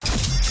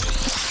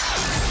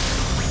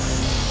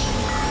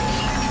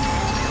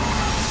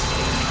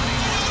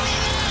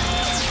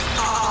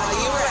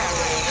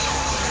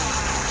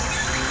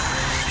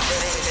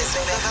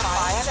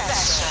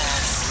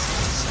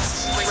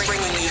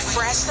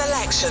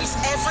selections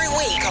every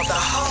week of the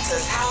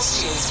hottest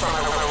house tunes from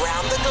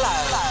around the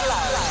globe.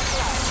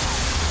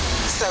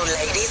 So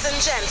ladies and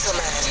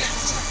gentlemen,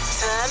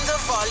 turn the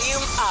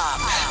volume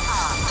up,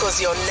 because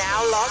you're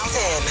now locked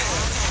in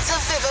to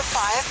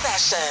Vivifier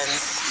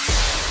Sessions.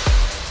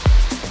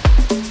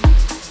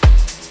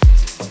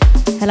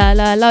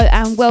 Hello,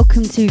 and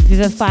welcome to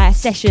Vivifier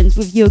Sessions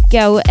with your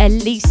girl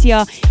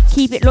Elysia.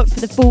 Keep it locked for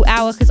the full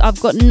hour because I've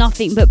got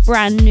nothing but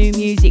brand new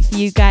music for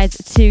you guys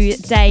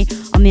today.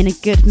 I'm in a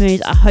good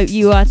mood. I hope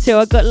you are too.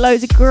 I've got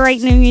loads of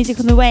great new music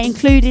on the way,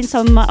 including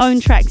some of my own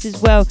tracks as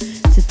well.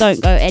 So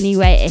don't go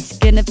anywhere. It's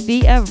gonna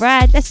be a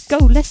ride. Let's go.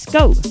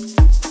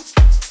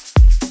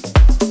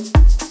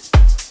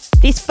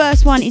 This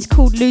first one is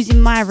called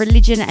Losing My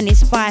Religion and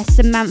it's by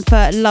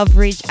Samantha,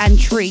 Loveridge and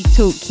Tree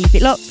Talk. Keep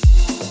it locked.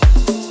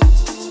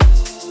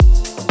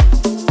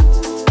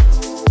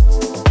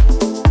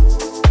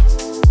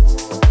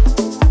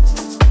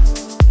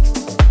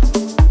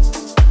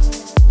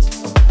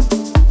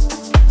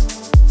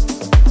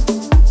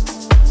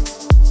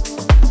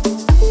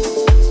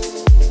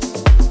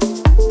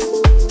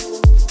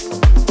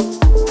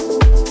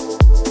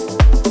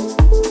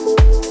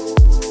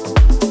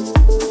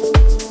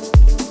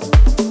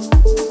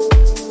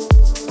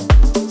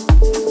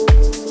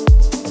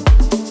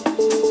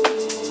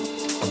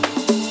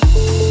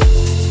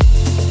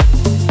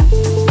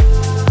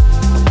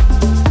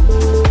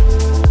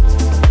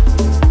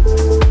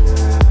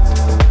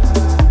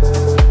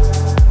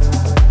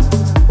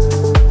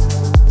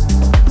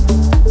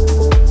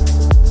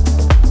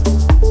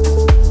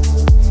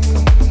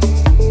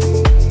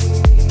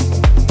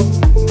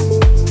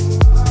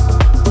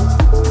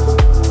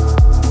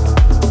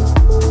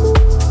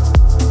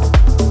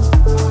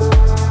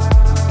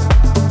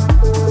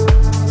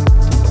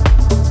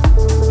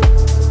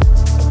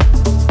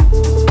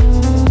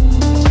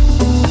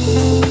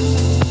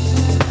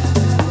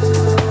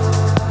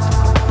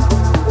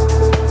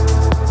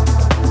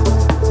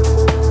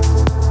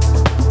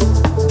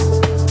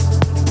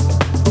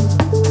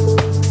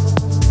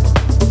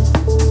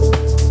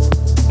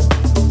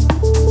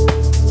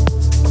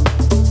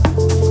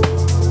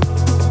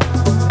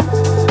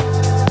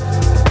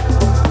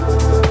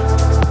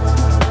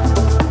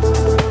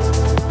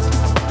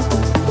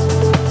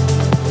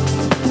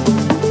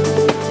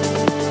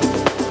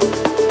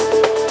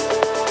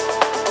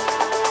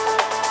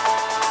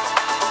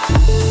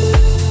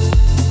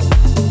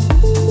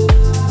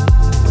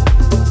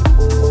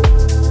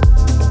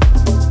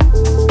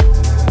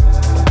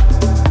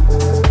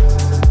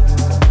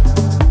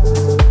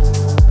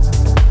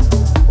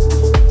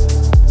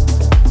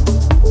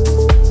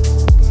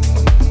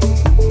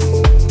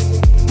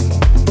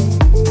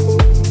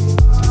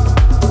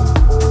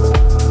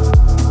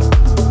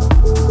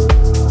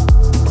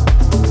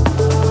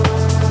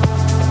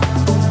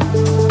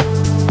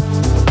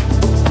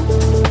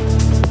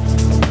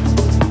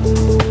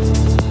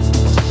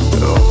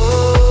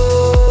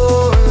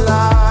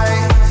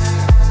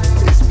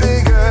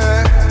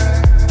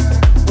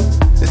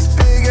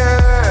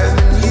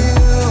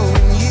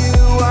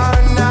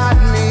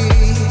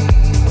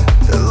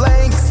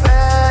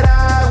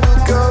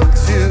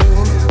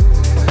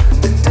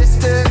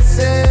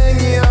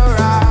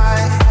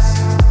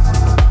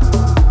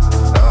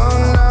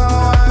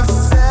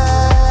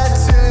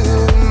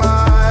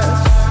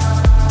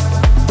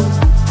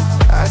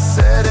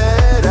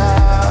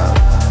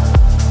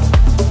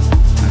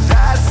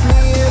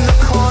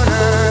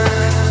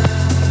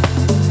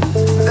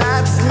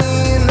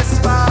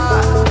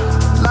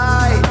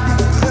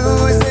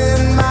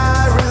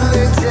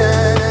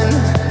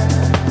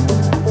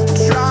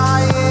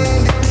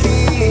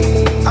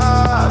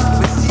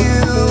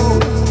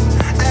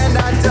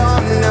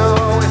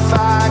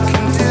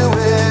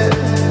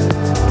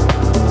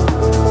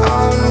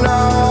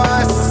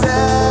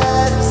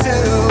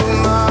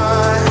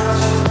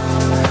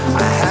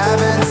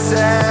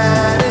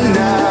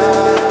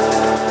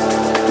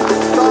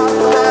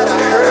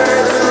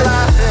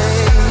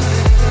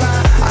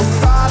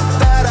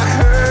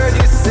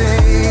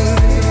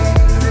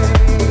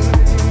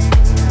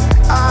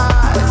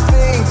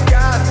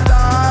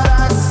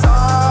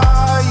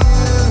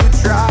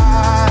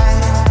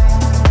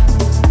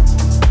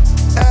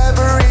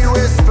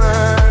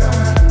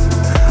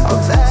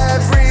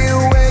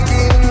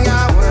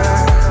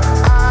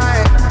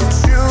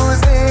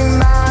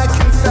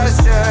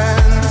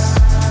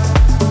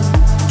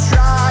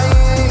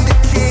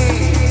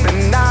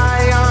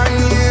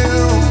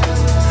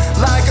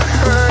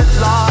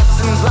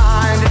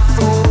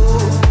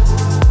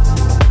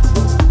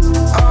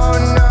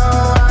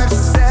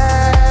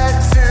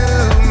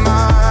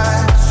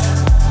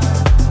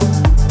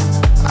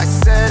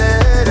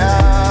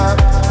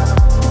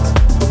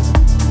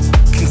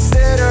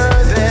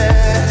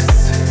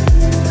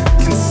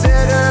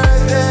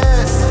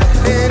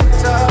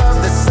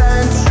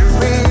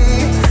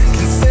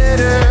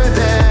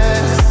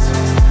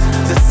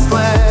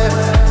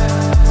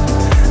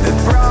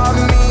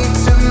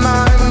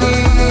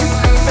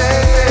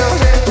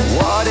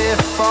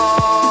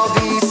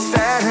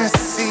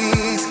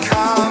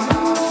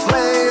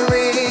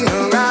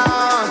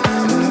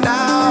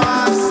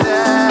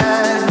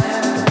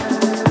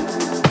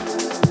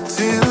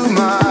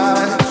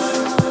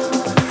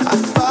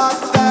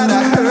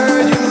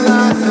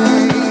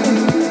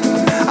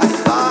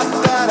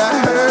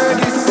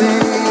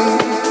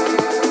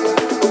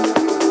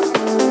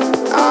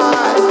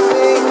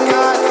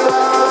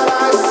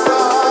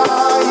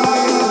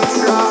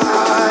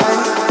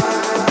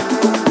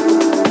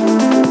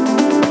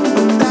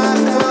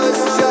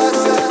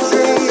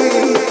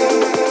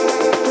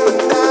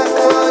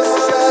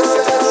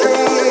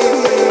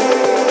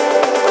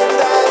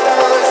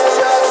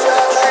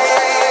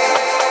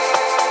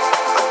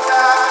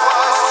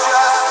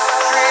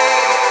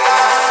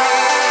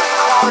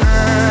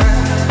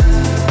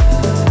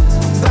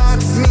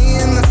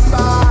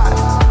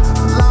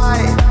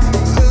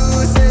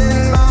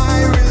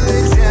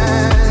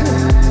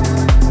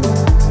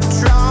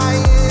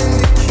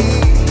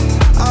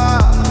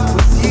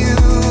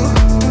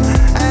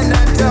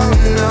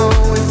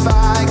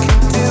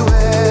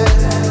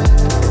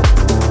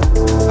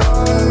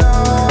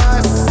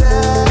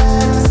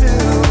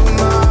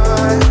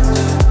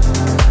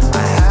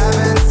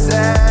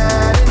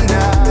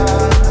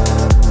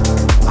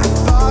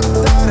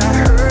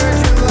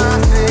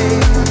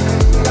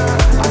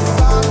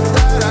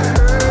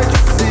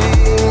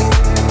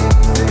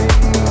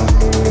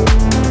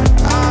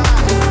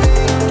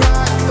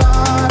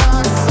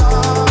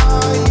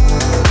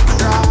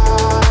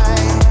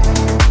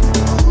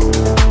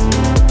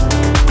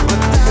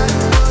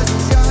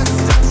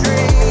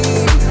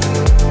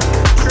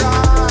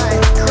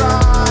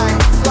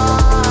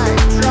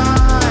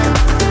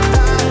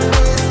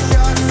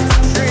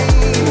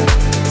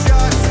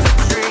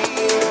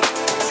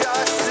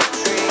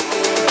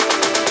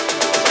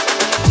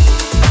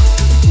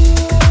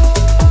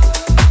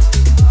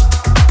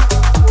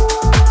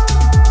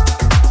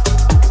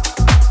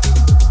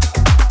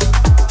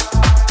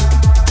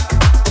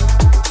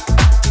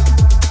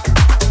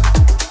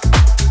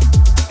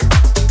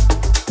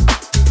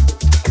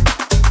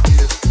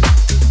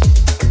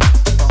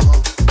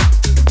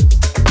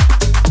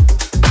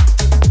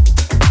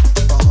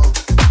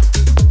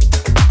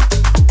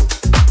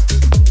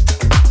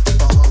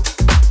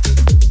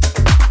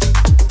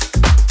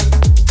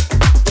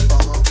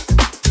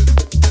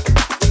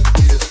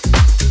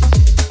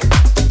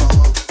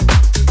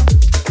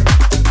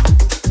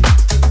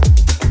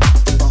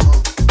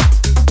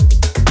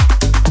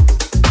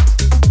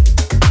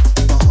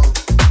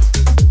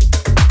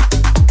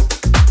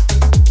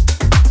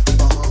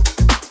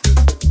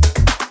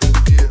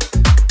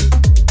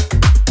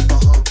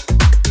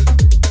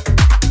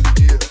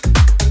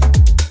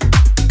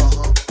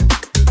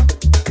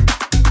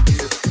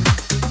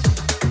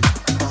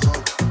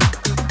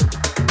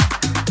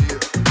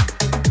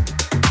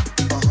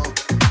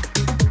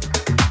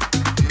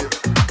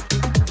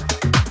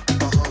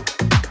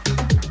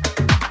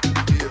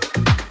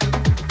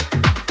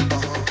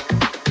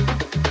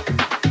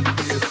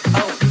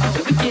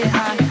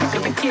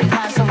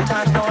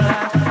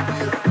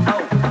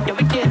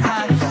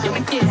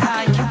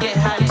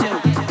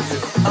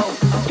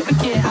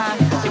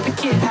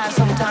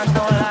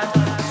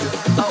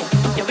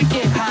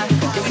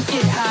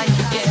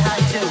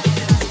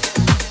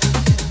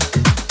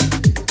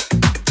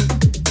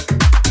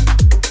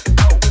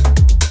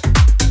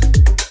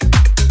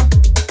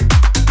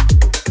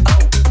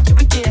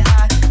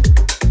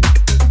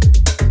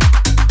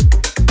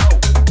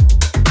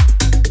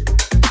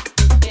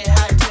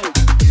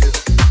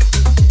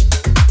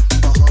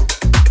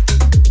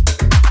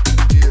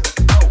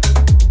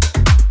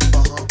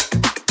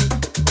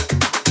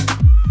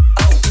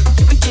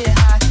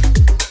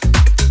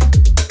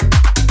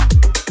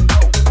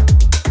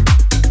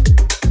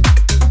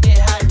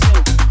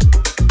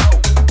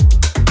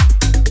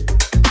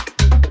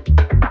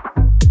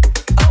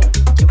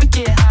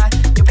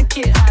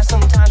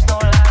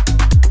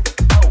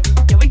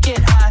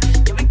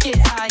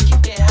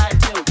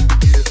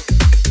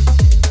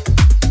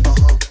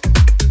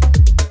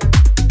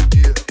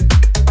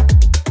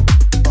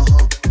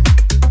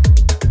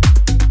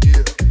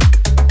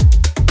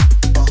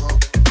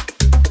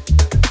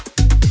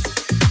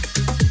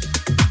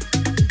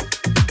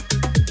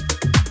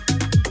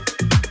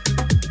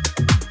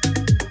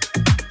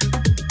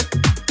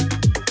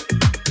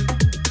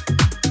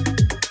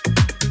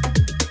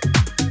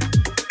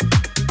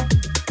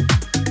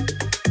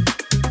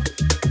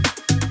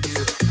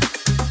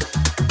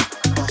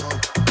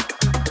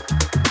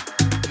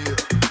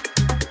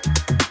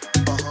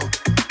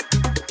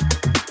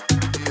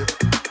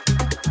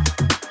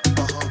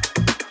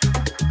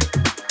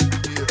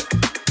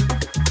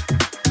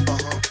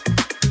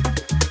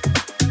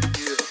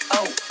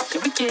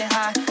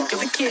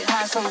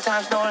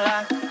 sometimes no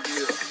lie.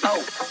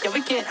 Oh, yeah,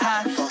 we get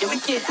high, yeah, we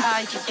get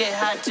high, you get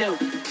high too.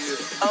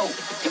 Oh,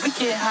 yeah, we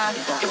get high,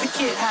 yeah, we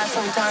get high,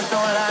 sometimes no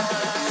lie.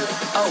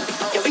 Oh,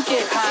 yeah, we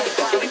get high,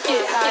 yeah, we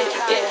get high,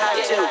 you get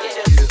high too.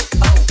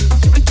 Oh,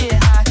 yeah, we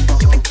get high,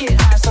 yeah, we get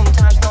high,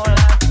 sometimes no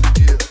lie.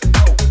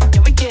 Oh,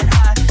 yeah, we get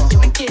high, yeah,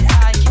 we get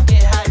high, you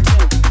get high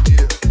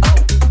too. Oh,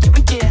 yeah,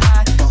 we get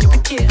high, yeah, we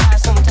get high,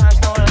 sometimes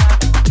no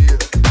lie.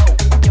 Oh,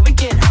 yeah, we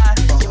get high,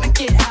 yeah, we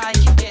get high,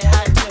 you get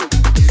high too.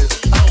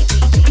 Oh,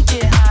 yeah, we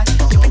get high,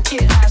 yeah, we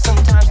get high,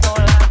 sometimes no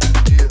lie.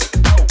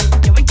 Oh,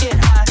 yeah, we get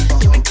high,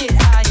 yeah, we get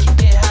high, you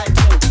get high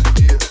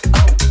too.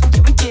 Oh,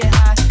 yeah, we get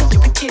high, yeah,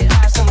 we get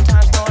high,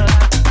 sometimes no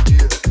lie.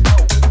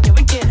 Oh, yeah,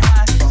 we get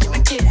high, yeah, we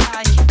get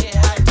high, you get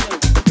high too.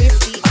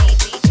 Oh,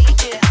 yeah, we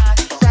get high,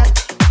 right.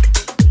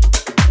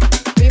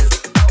 Riff,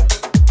 oh,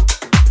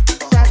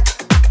 right.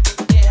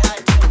 Get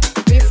high too.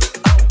 Riff,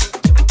 oh,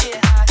 yeah, we get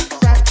high,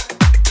 right.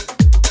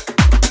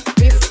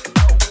 Riff,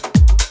 oh,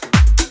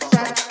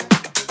 right.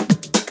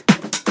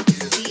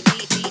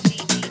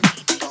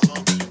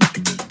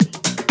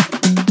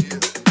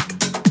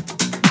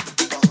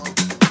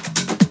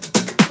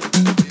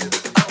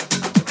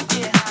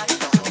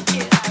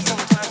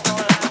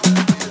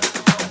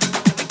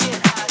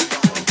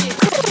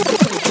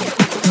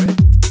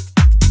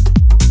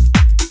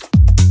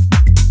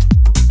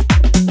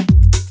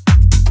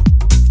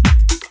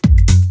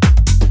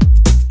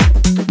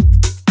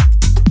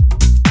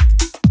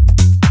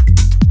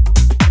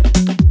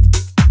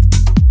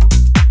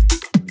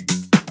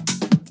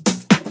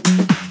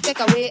 Take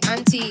away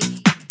auntie,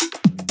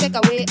 take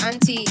away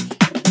auntie,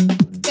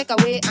 take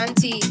away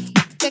auntie,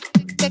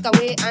 take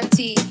away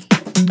auntie,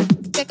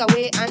 take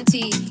away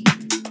auntie,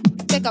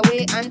 take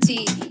away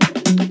auntie,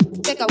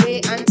 take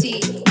away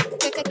auntie,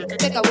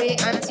 take away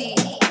auntie,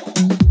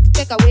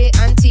 take away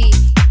auntie,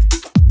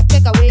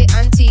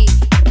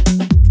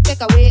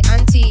 take away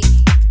auntie,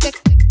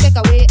 take away auntie, take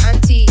away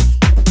auntie,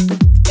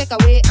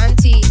 take away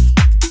auntie,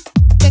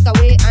 take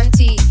away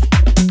auntie,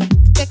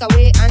 take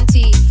away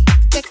auntie,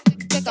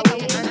 take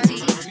away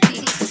auntie.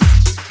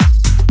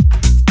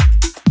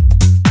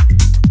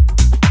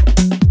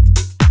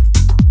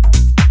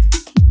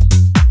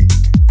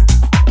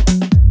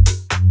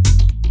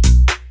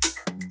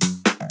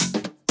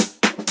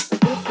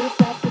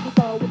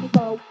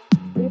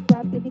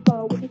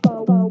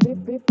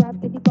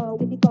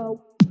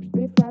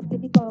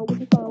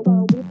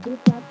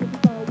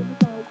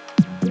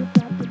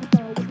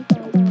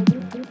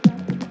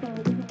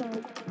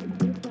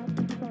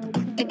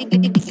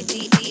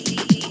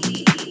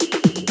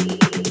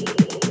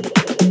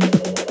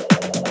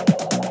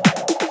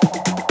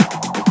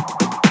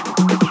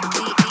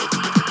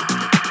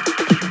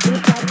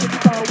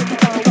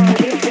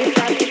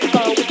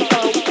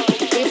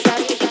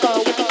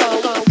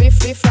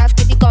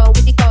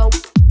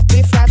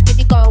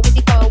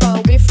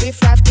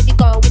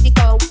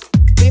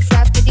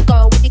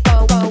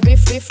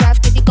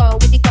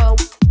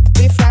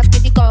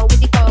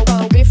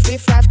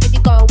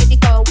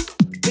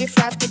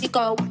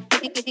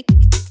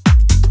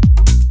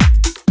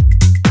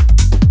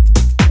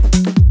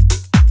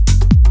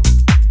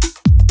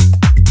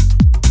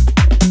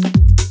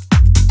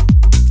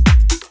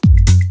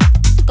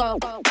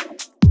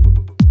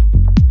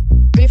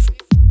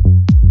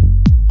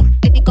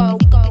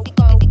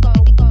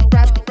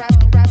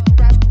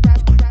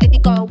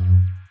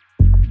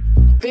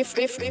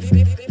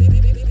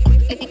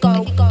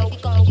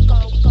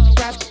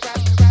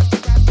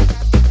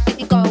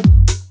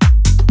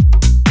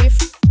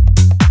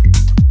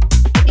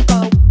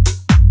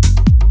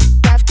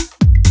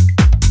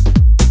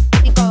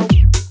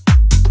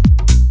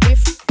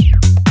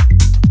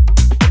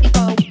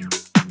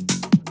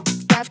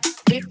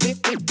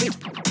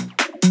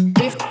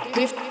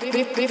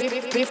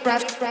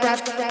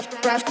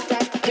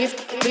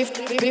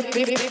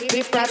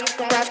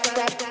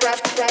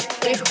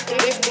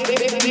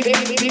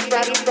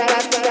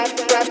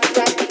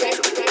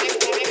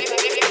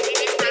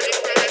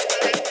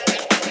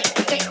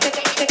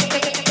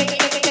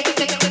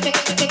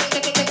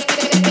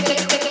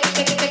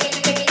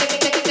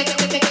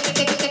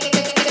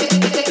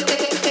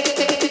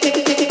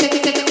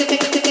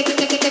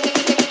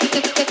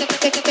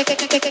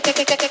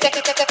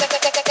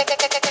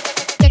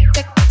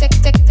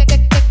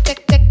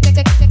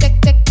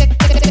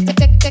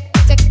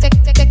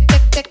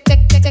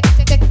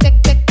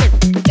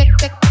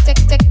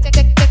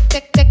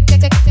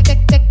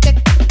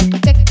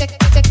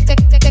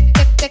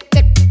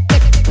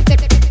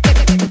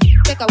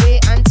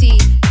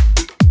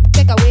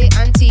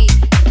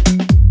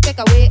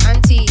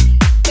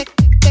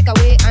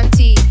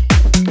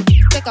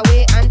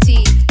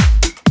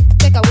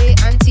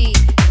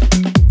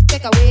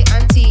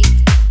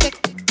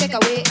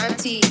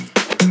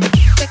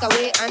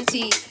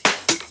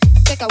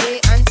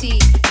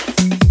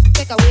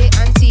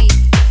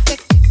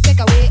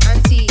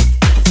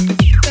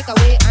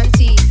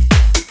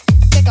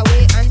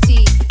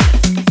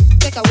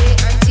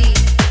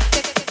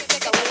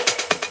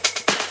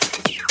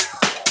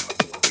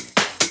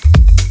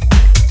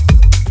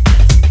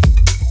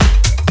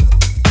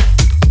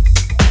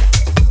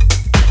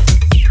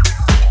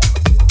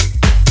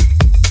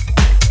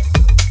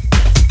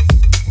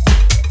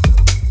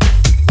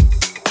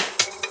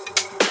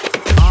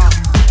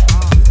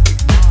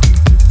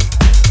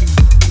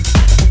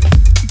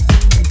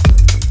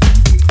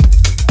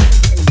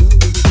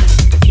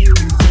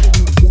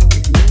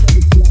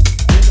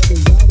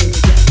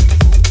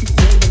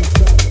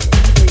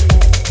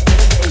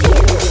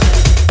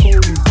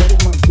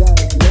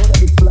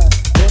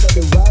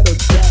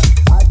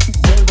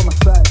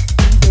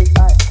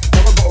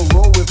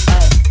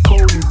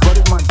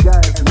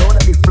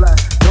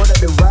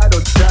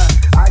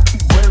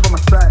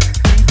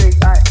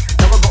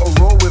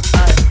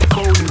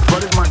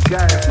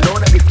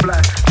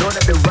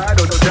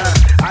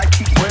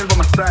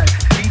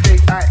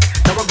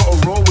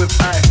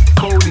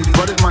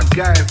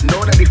 guys, know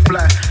that they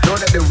fly, know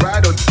that they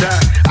ride or die.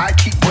 I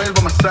keep boys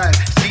by my side,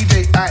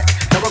 CJ Ike,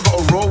 now I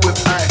gotta roll with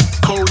ice.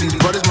 Cody's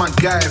brothers, my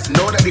guys,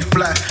 know that they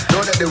fly,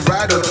 know that they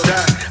ride or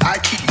die. I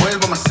keep boys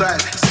by my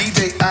side,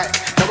 CJ Ike,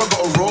 now I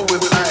gotta roll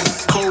with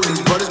ice.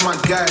 Cody's brothers, my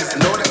guys,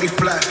 know that they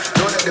fly,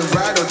 know that they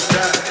ride or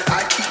die.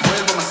 I keep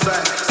boys by my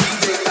side,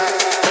 CJ Ike,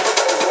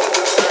 now I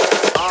gotta roll with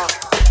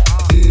ice.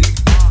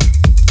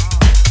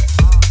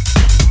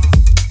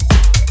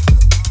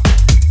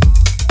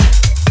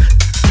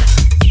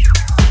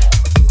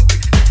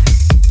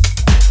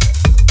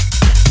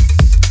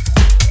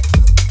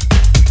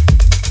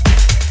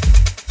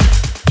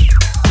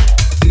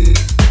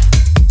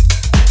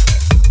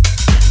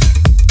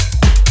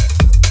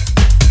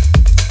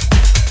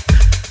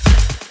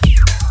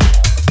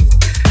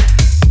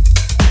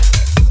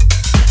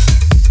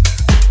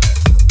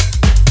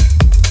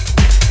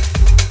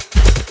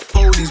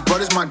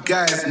 My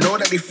guys, know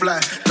that they fly,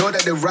 know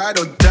that they ride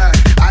or die.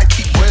 I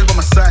keep boys by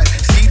my side,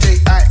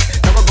 CJ Ike,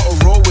 now I gotta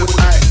roll with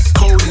ice.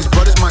 Cody's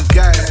brothers, my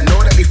guys,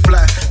 know that they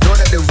fly, know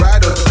that they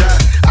ride or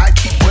die. I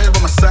keep boys by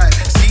my side,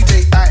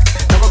 CJ Ike,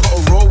 now I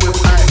gotta roll with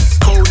ice.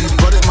 Cody's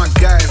brothers, my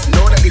guys,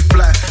 know that they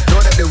fly,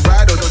 know that they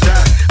ride or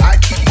die.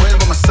 I keep boys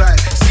by my side,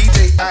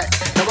 CJ Ike,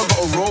 now I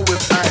gotta roll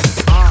with ice.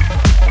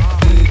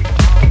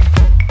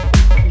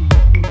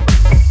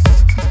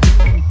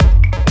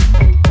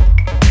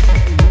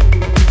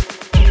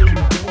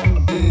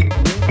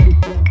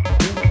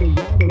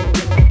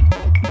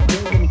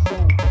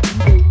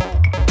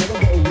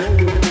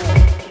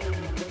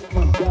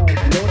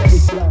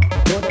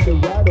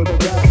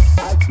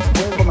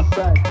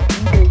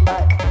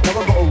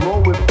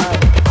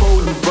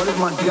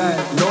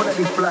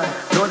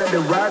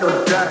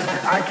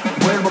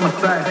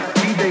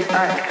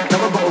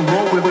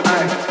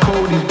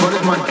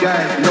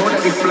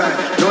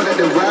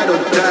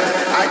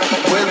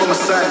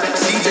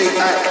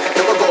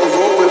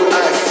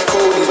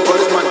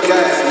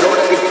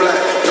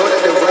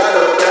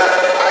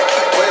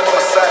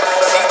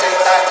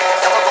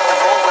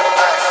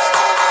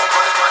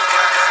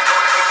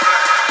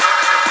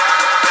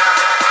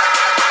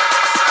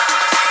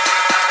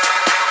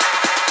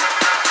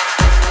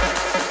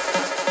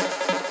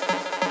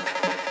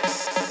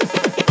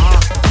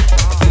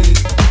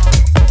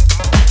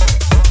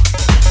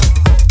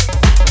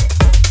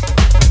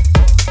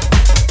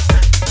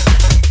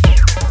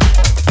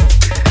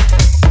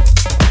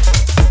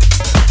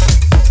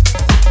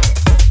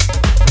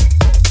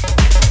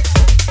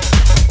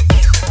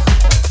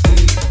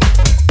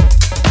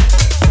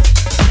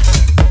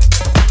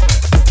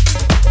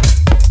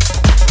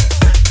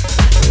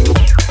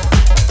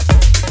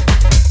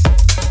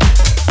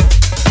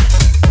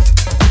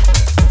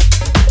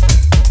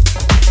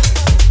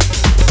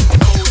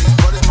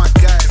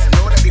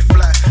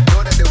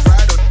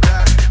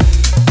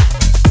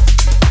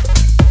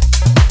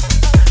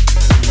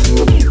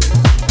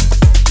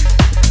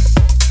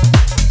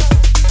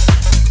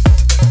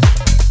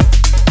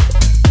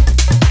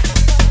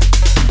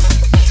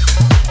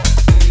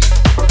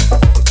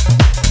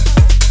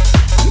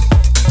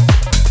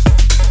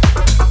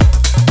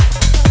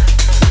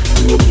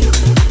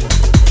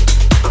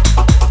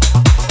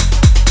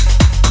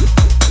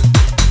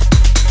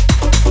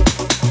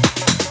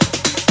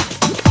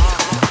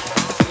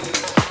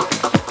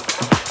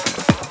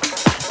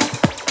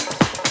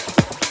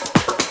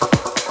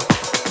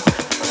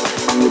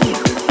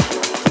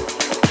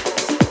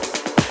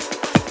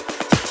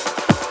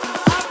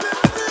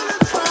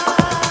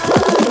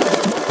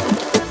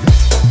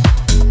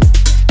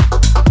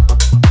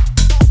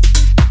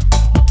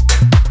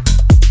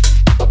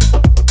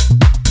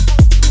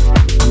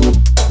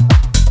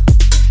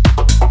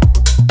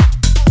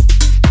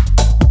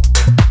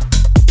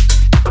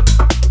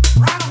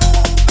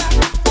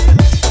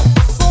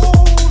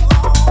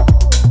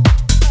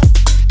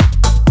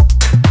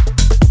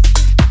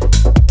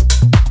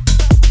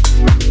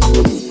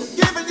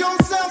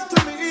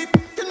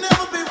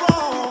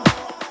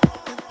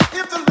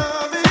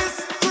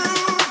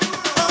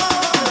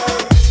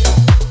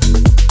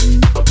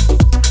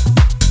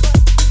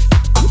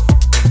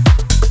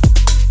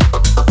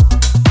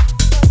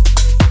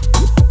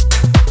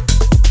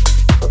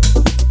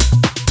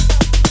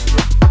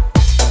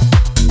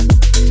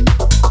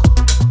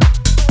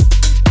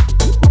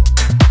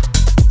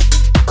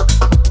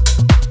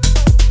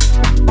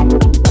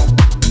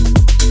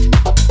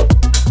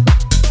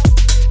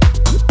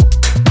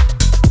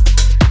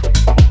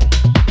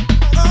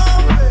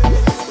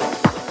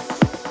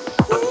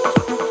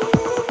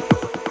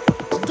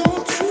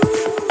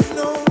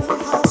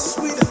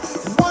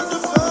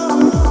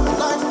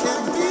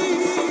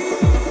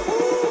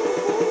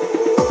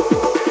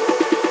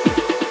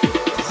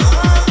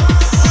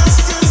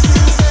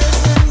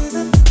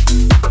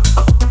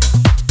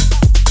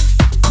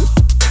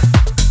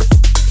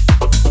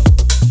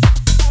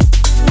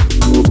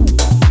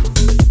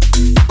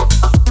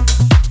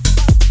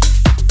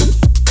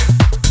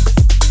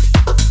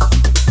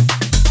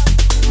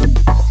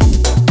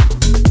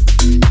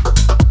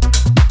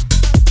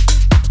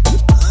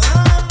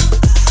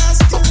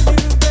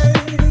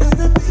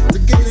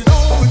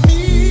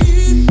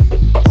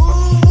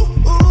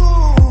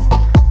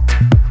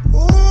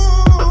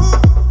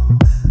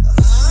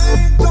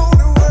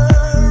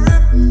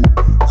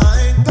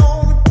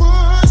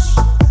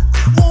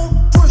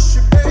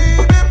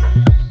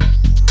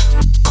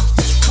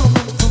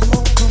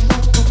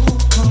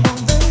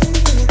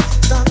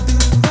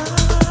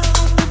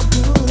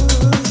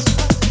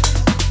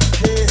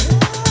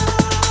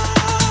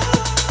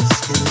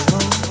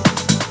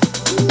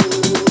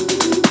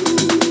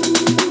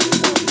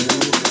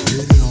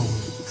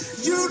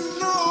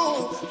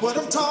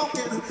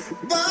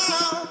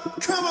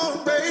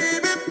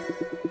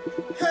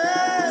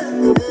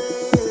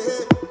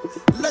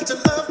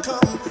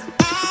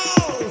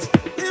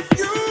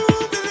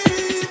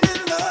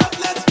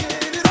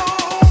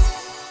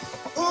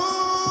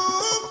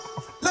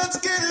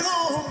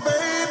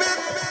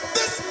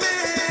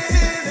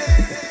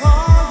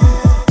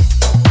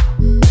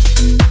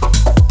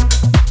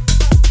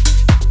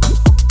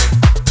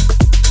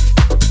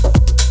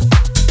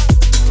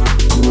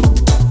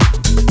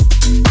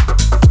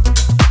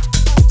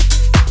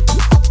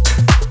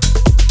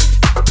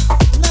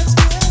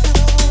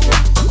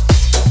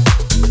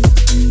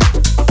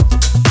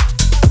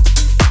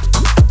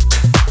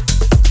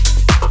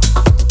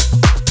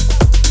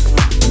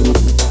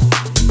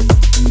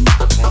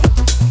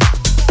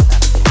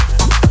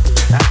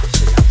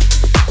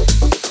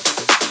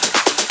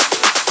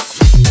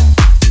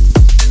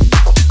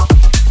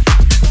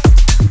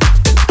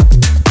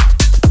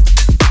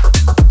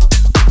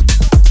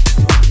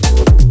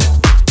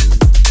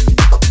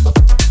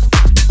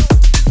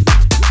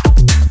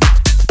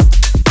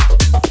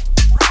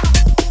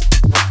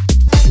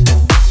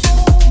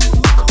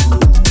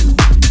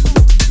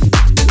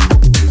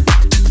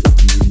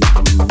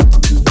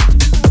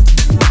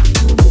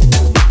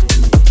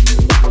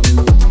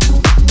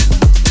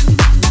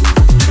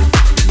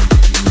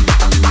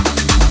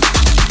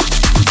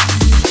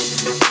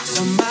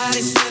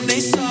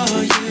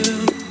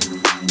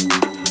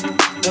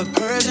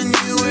 version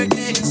you were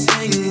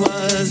saying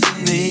wasn't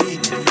me,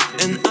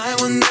 and I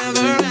will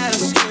never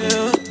ask you.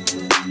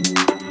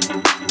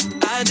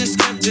 I just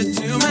kept it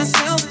to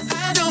myself.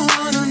 I don't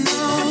wanna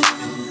know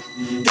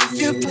if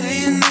you're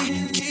playing me.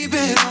 Keep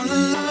it on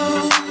the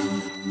low,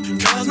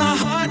 'cause my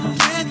heart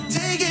can't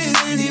take it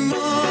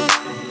anymore.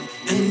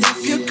 And if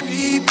you're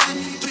creeping,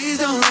 please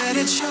don't let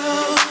it show.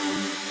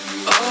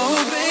 Oh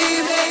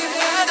baby,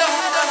 I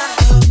don't wanna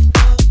know.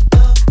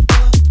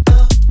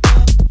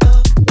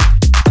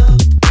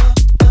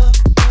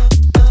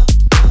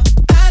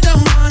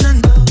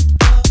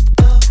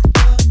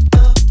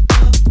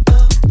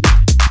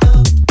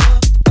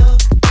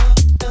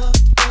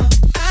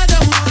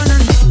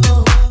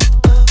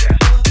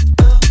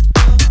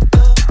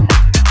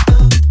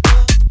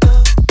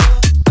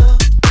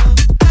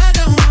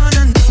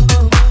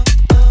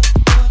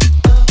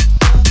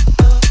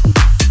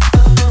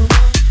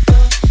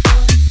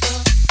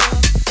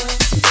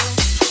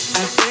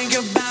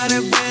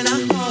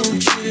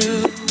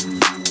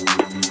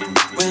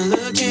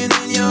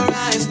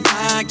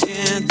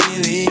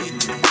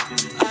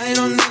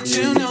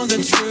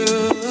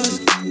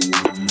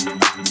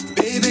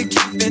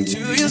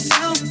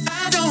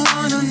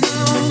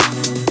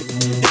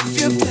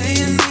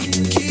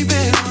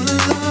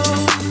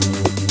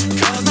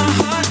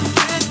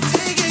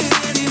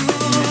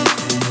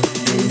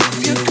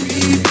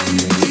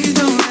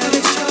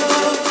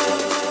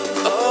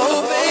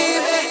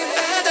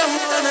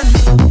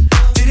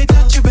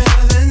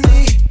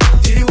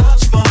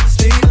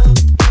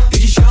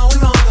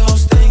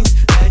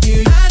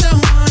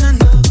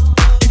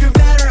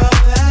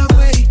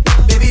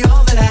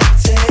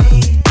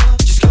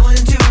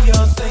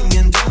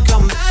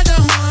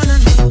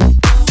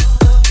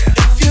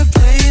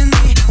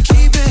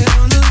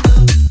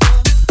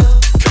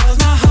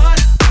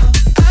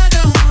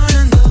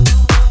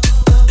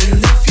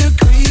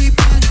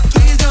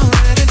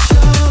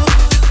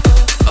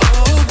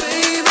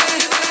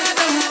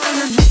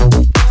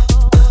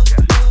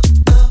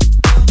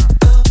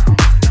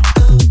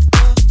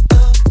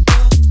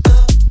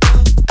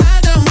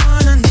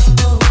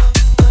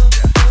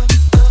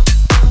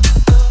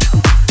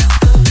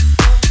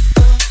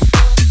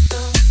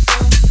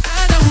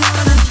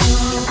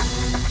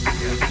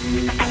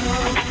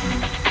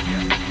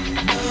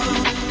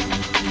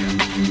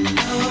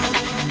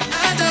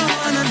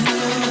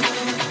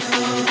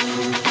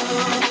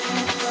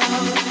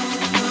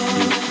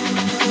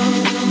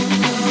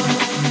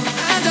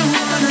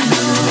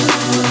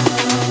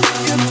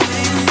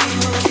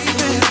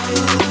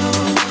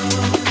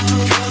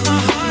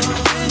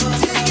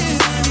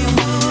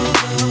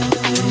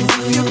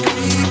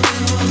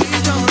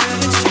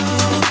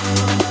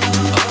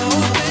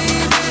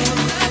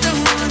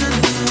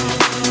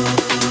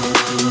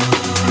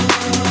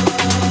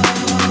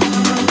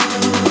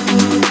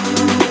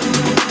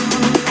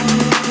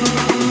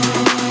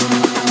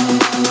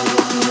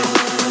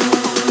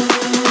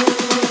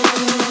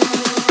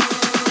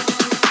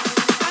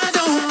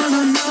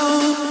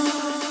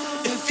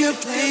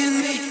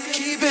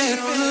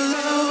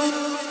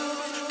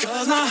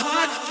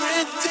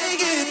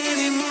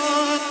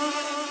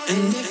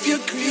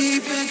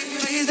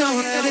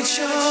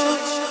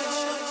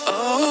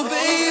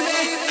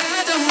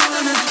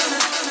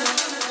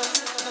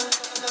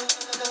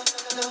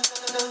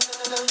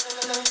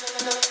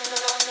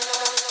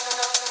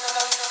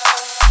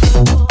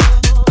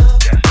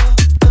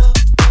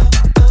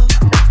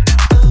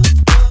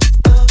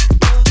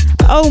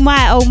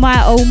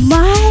 Oh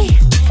my.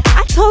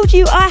 I told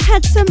you I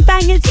had some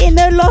bangers in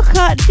the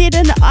locker,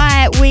 didn't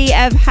I? We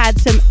have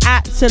had some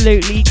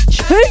absolutely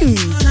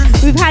tunes.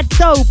 We've had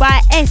Doe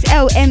by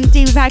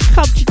SLMD, we've had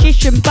Club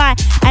Tradition by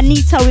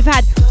Anita, we've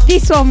had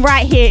this one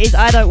right here is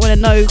I Don't Wanna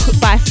Know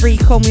by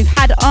Freecon, we've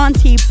had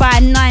Auntie by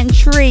Nine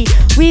Tree,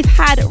 we've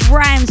had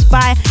Rhymes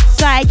by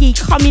Saigi.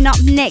 Coming up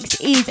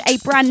next is a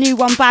brand new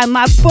one by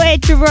my boy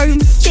Jerome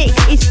 6.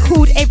 It's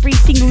called Every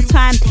Single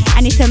Time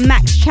and it's a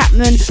Max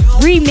Chapman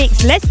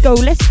remix. Let's go,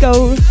 let's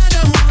go.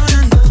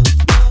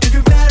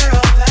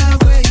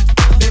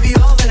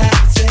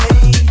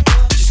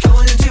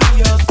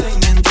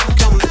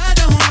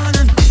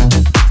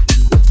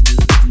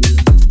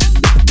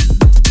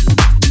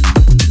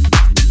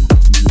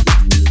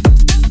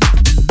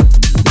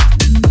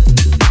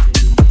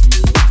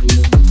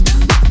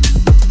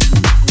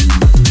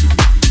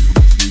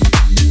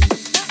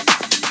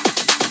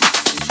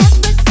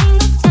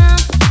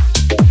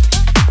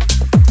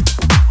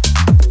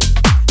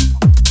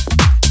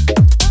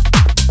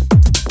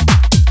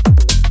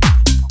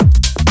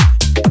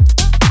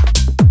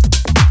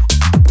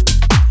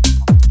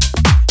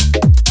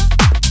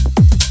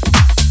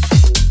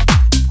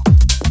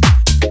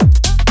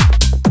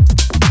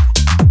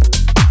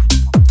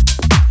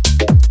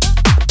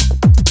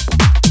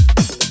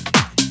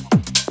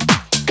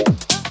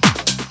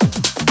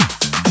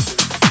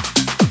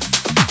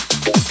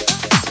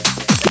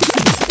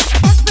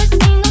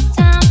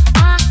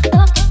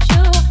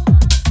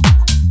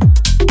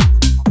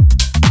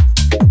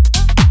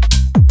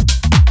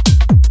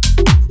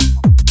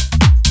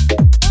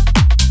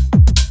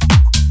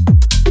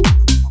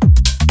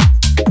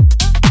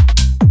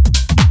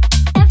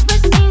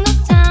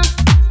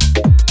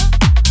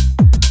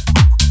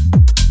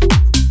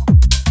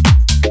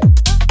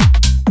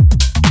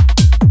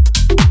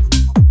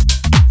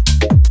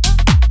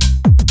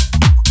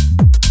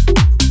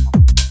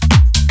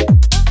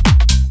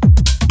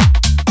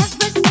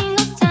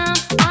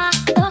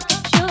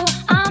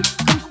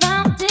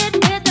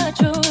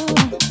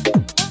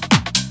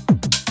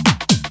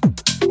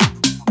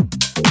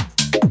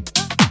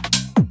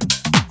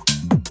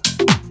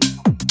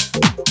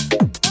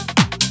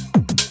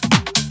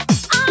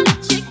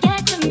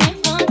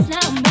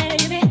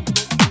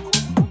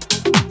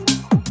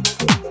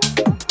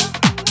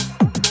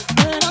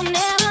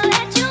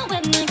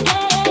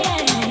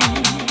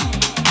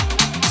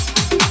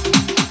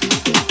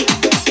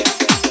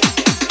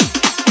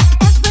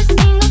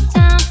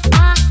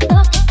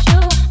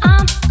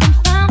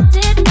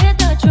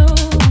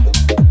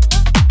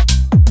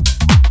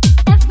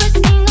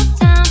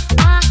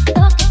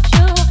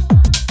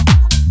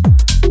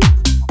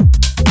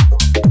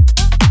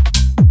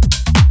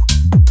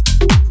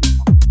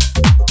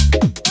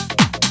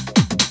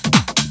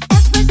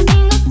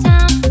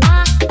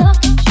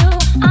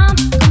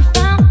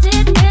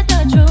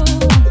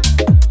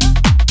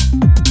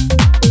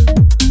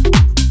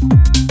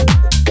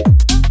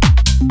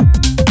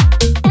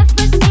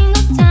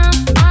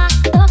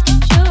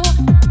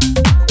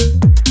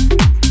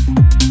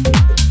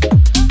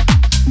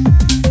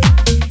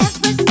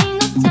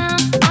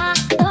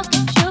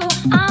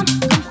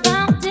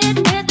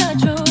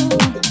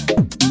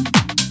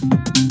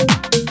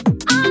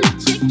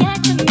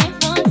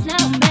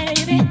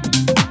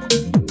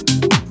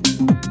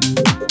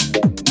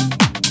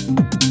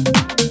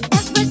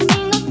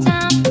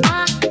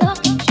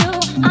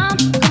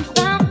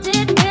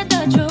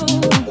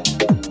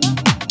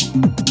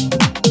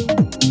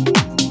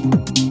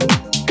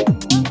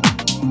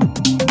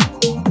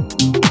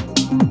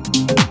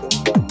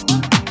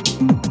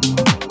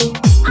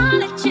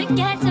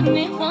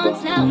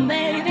 once now,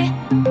 baby.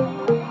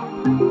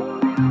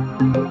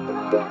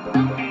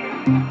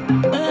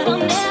 But I'll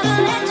never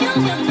let you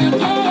win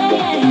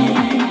again.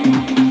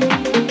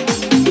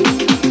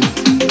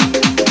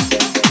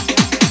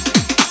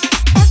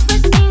 Every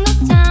single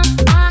time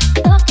I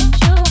look at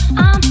you,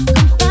 I'm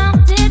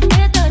confounded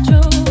with the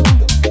truth.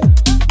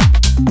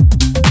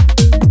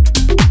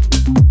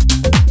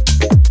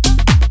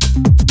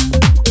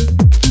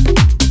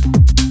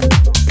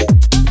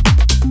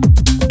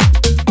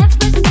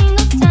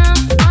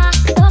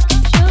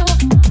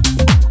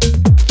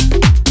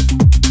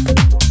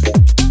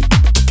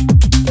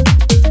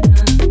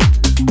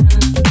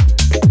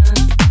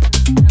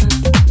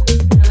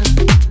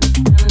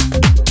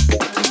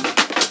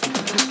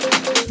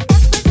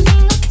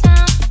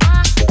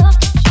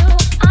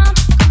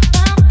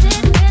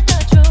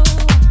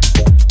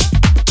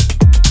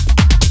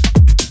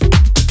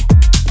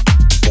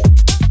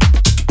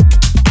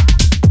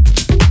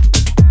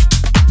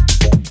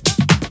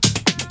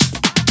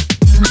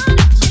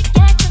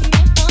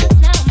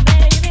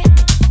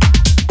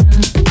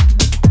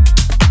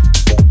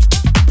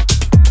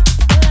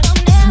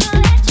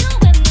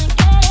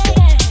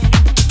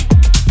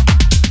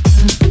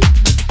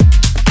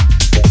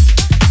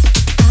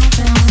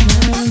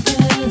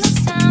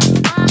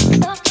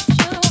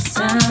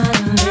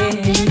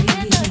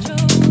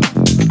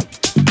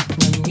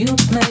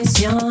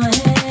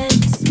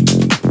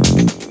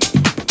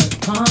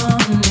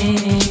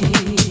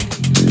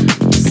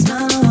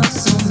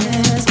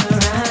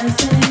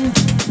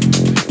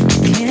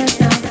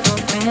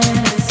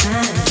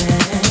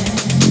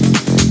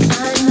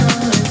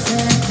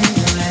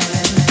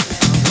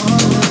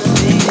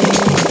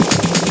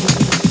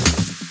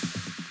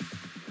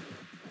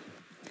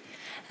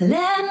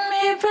 Let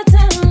me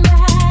pretend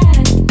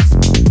that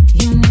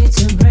you need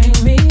to bring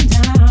me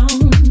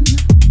down.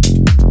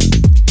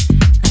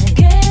 I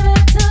gave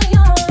it to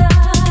your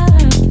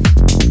love,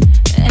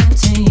 and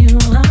to you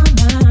I'm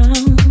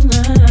bound.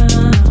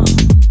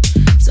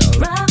 So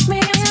rock me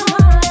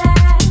twice.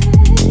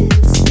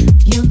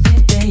 You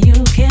think that you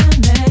can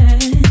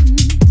bend.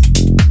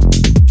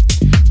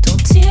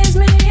 Don't tease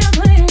me or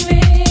blame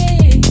me,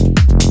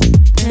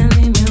 then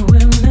leave me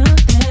with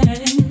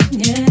nothing.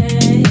 Yeah.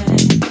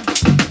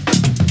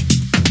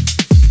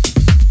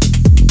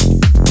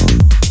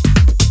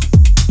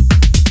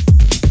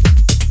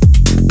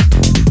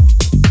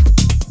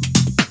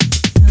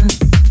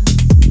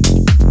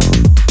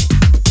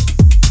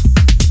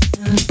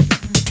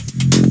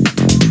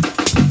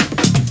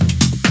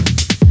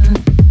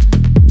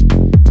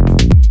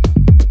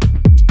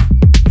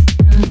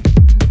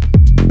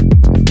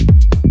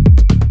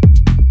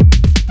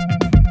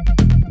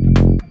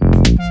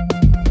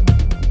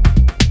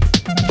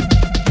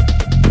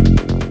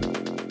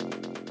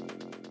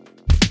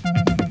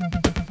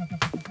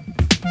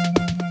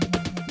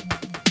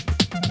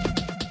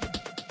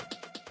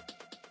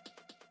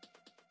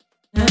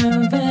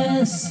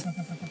 Nervous,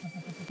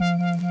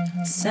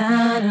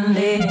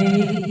 suddenly,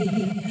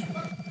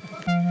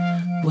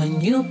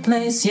 when you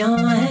place your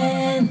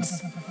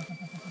hands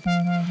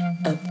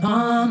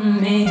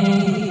upon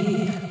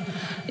me,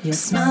 your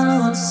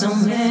smile was so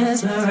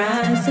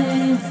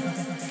mesmerizing.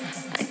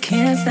 I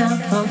can't stop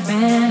from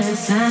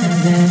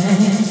fantasizing.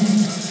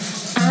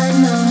 I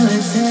know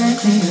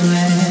exactly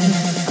where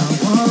I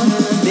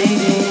wanna be.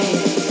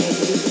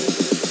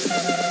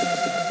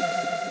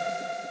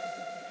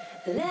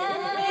 Let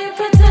me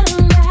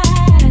pretend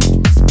that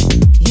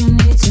you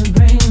need to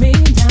bring me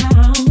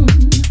down.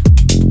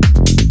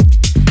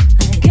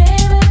 I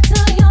gave it to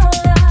your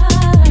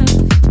love,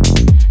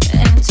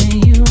 and to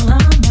you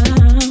I'm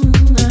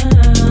bound.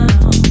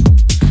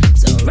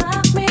 So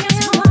rock me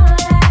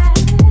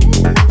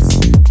twice.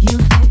 You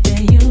think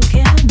that you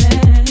can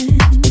bend.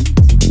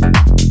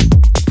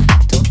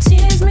 Don't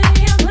tease me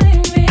or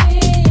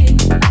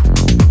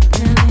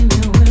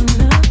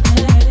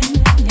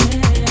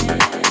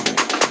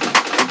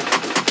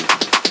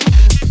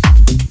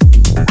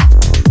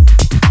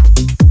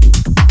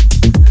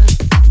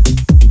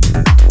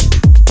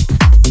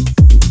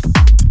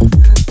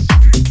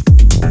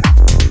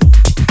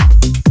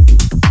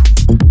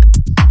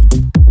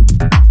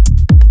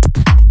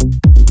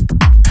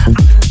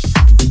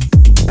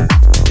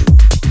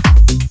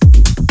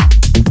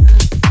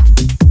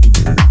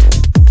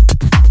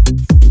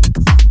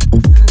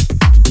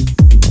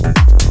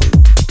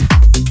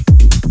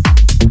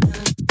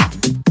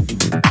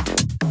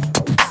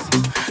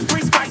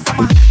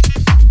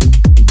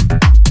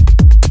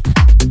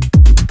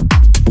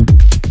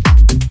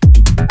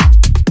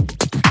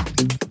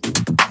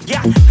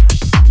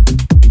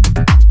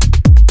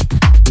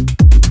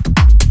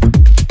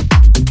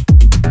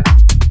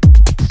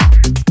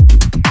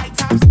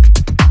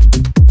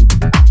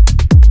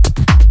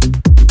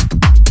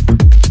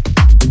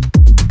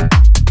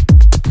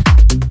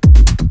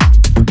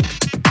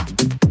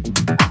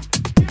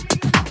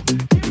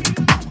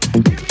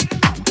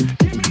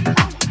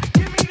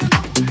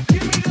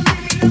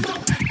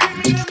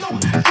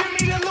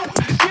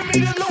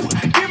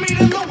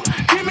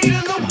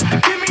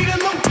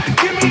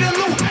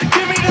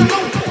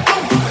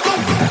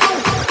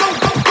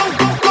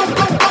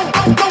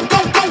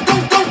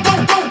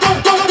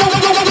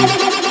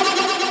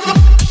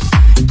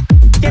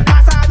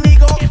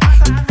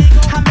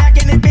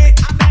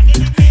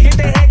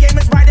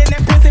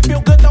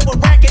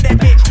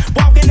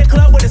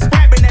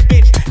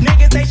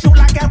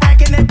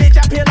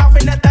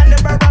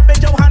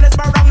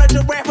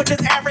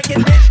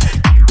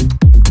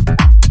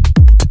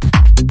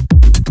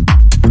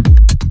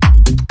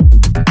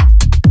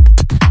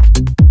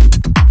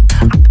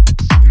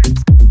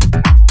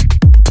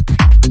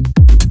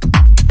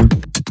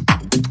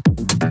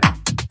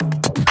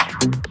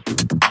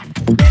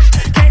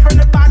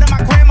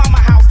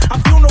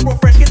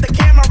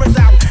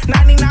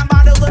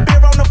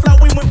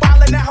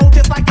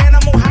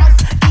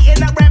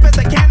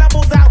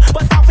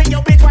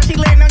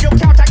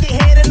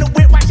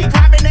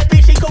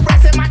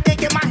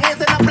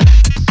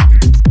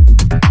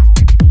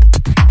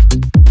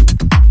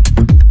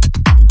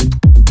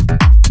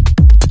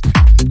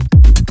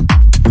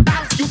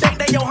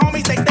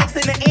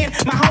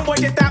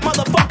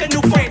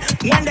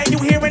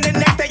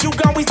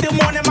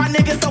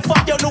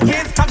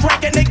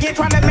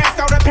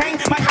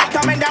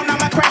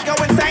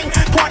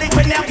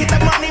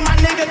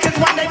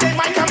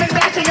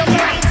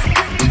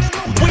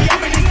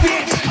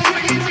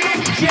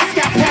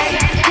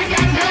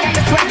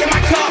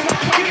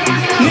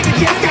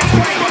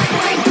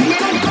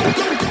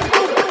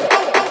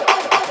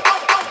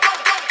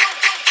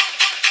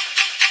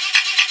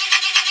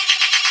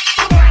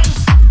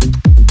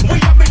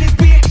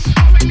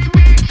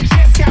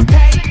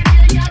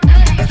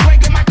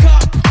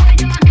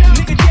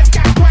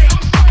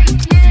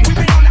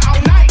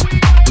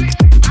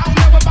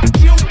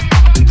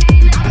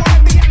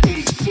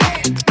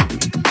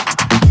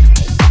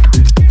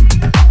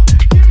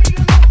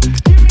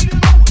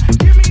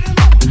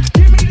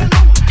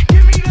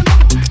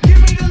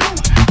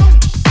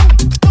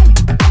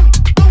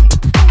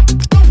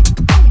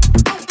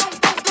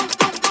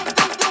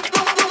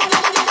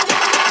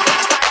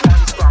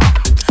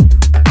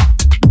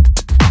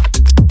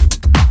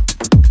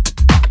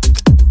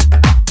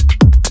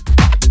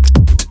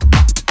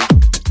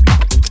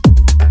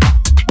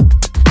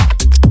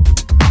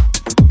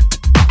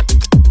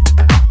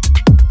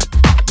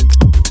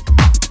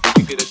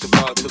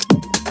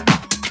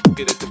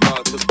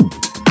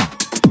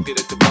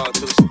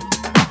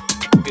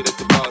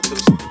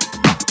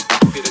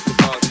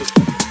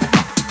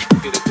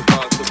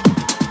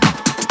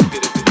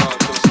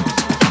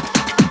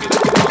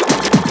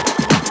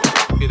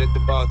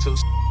too.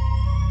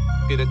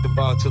 Get at the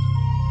bar too.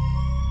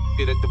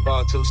 Get at the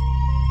bar too.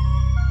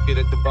 Get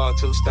at the bar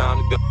too. It's time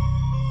to go.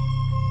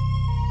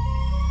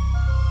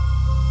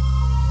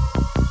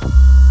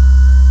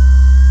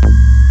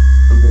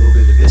 A little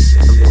bit of this, a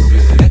little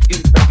bit of that.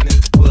 Get back in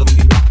the club and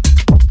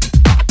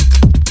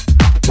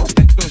get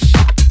that good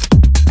shit.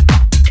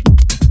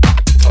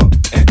 Up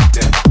and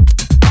down.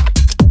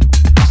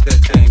 It's that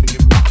thing when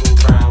you go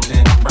round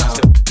and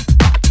round.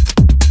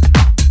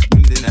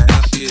 And then I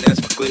shit, that's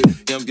my clip.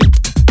 Yeah, I'm getting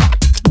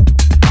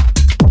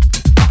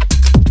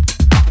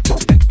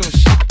that good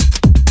shit.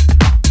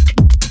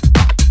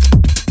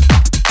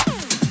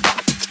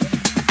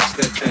 It's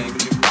that thing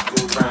when you go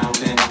round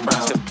and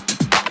round.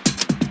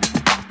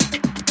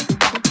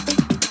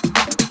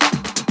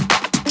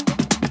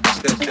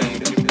 That thing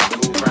that you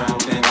go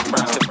round and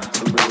round.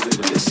 A little bit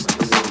of this, a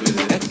little bit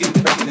of that. Get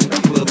back in the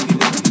club and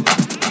get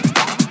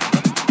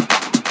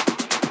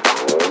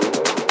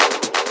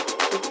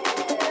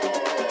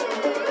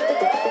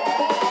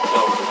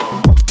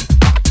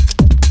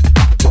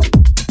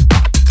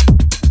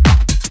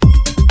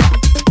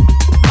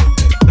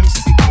let me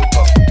see go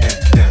up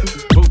and down.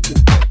 Move to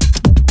that.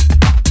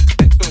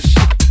 That good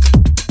shit.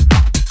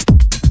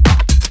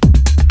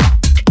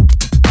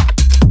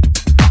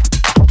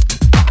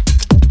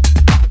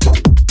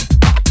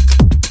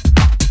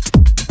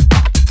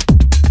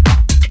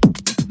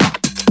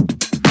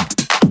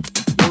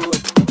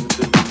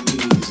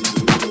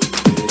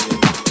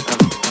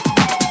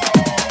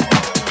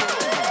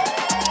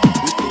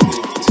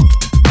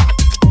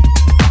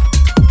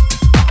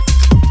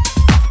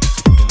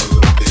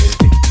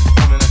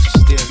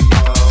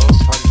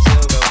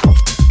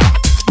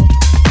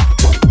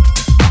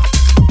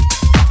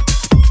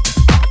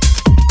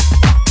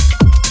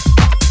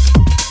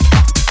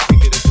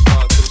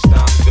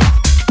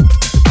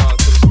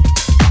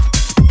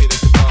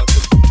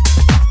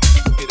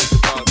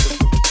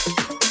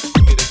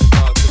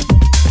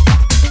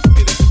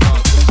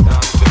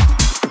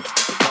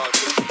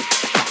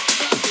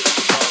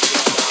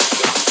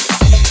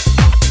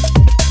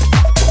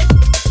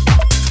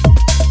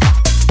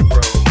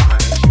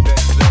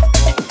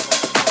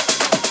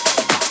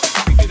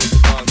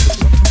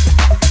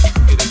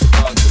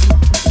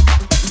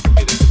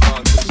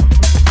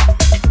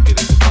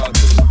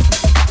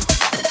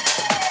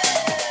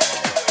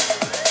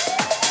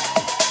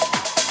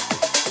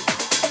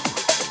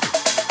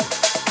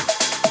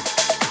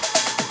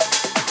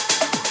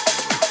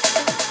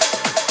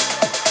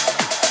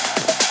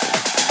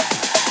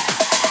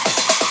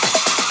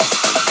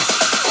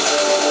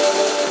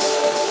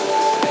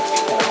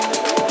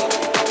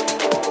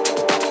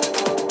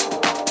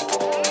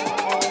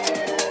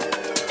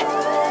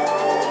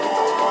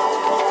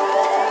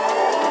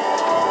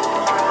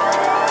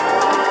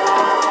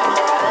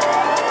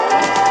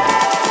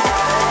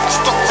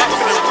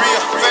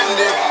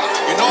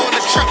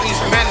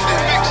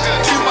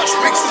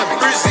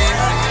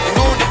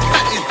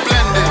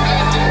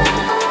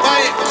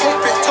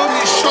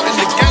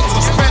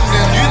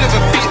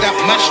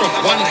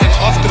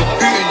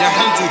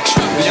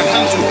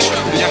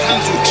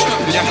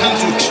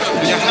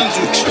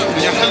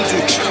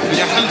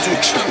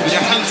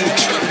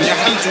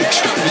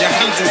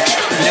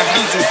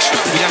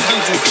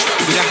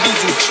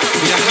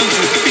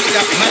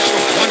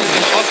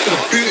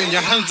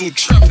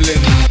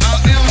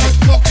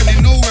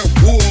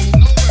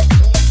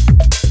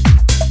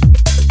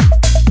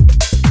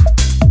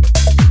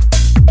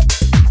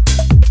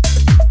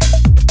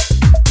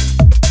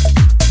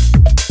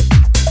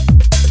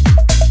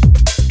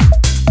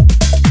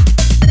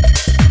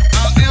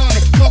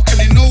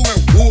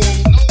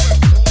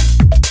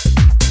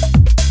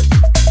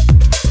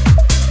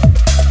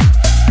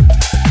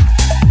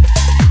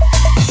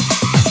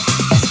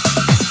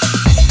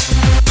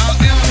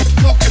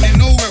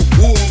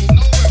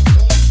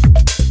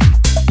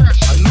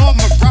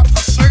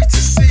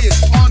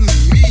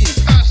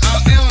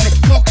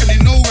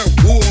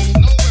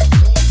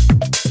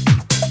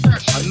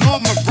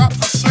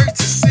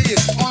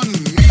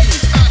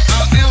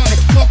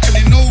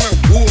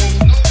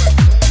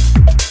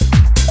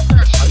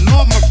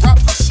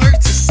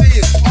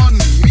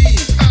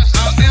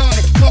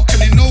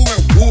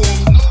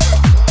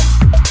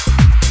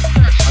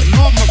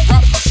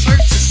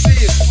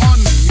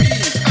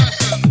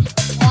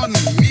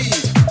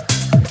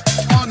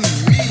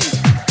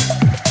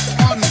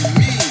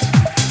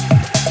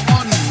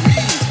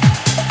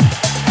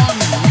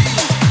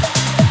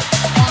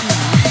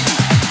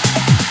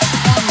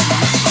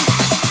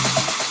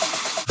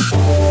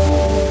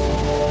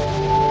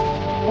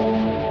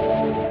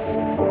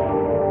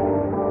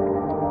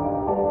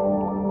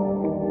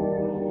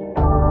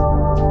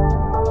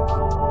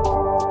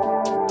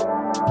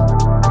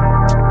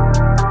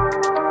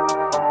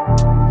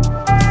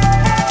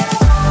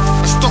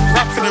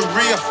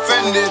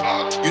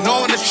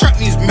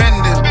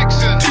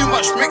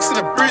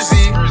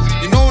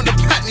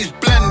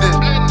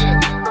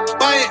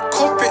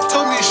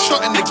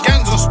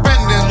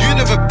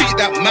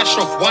 mash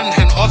off one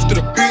hand after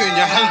the boot and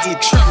your hands all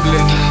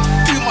trembling.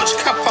 Too Too much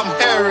cap I'm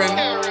hearing,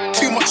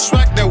 too much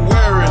swag they're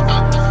wearing.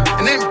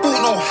 And ain't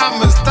bought no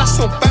hammers, that's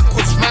so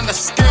backwards, man,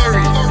 that's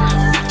scary.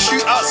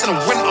 Shootouts in the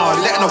winter,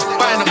 letting off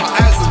buying and my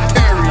eyes were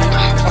teary.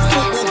 My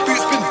football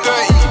boots been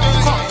dirty,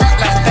 can't rap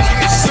like that, you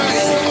ain't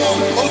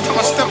dirty. All time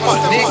I step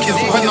out naked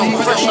when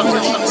I'm fresh, I'm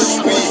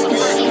sweet.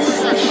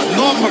 I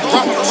know I'm a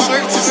rapper,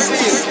 straight to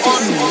see it's on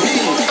me.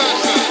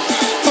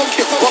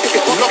 Pocket,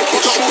 rocket,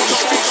 rocket, short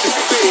streets is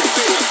big.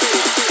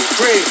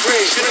 Great,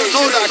 shouldn't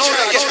know that I try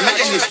to get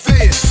mad in your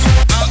face.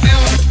 Out there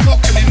on the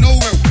block and they know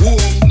we're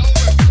warm.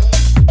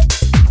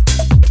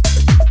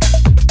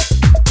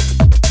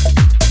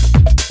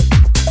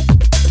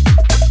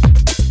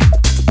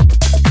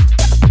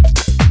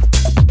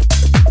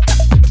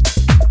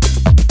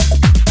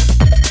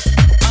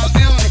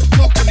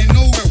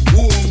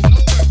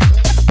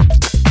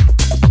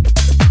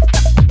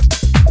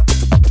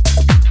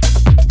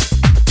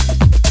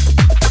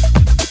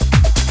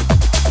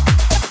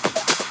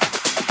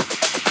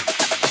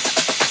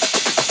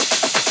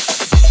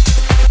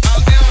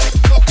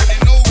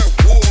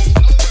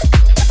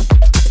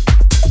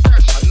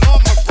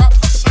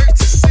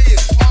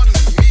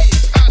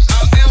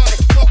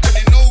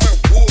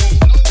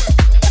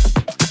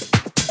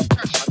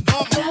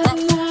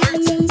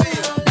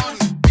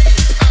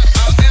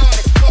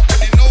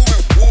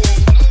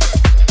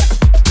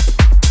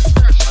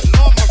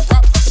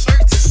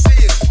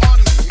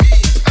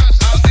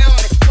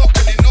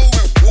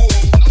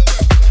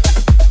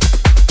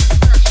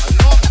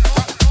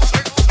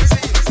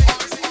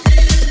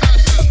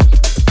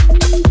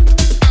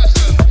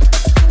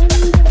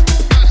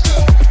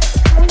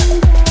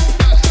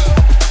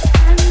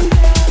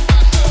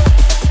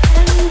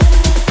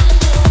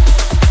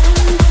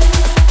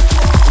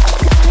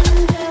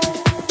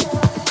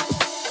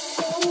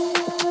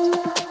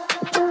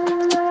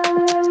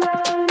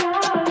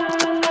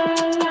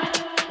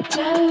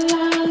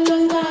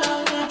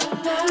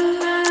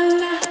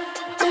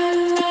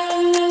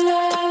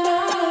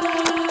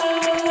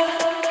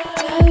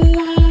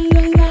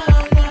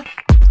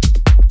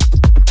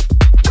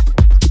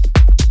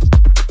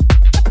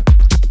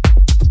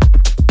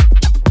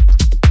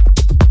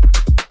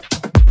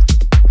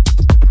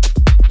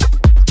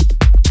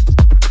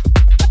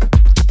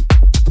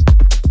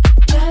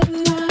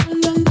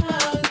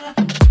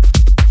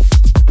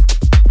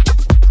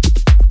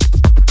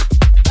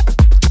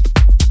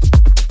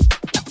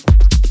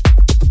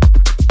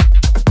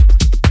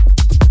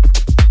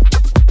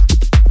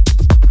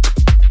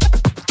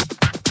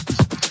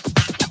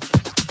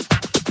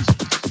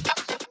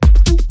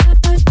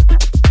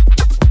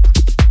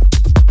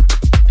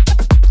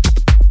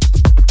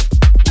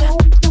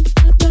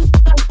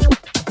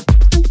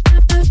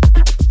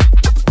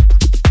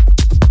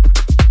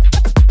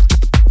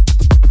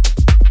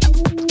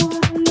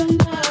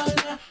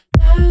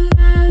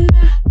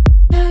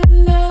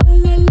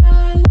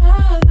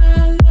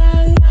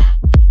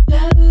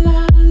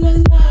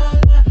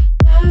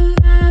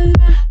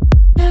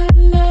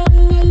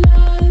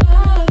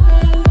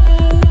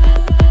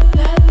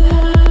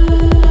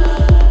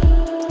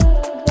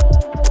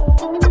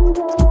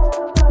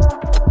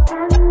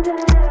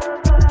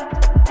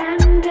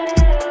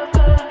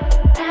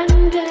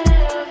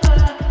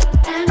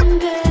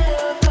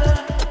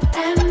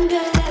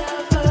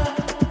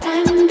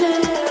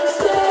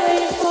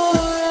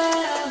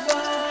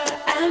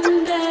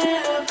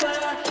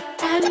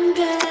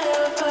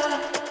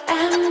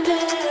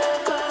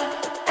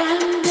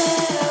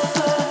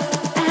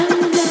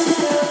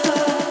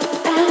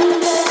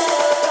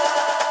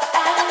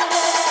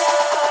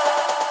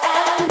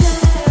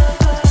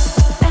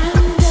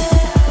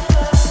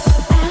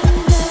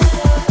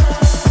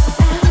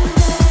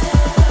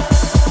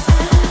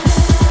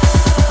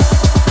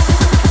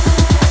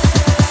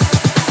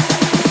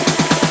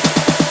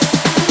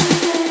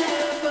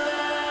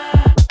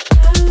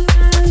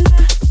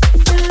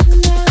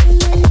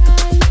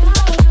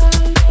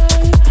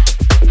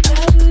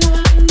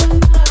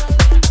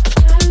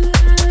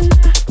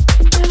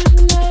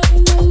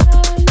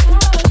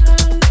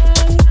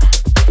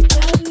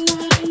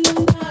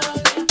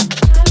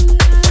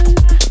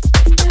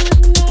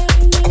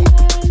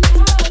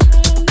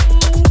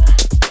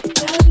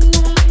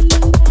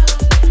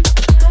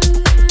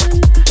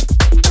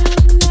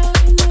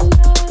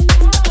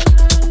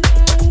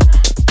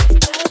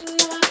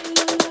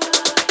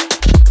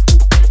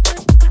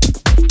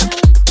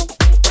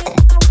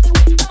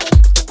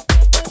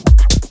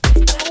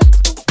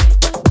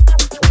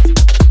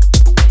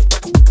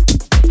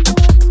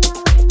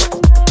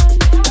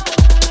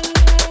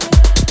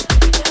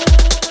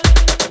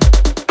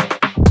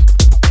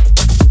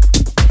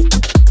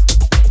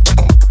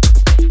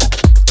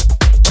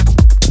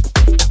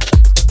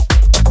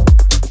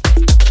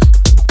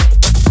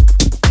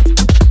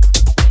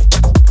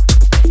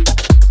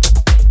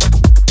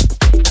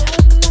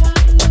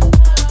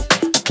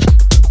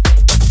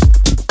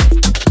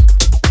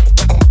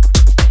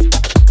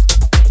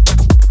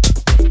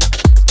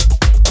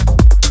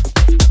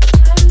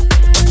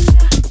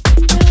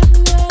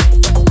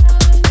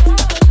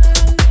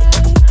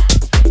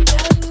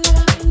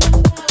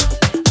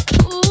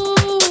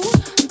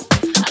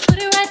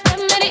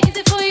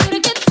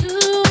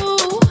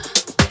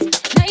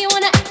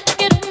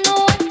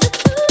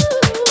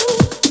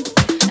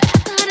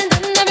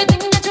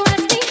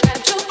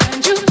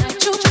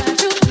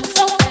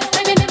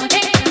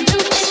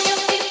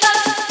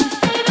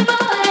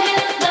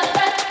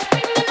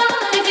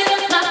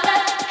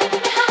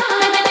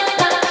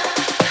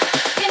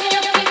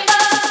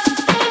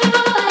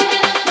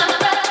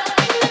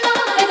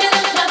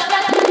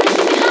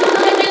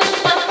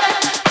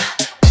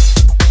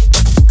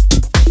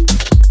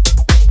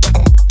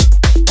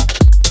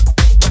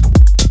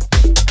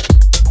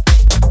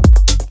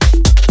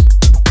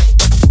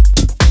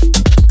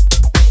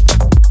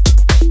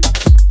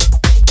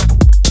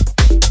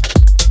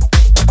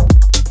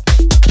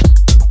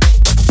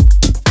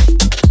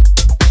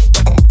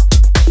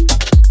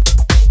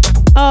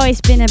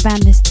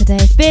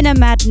 been a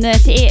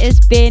madness. It has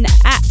been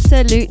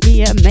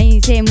absolutely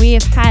amazing. We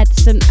have had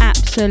some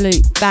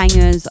absolute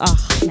bangers.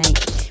 Oh,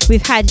 mate.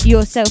 We've had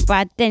Yourself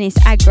by Dennis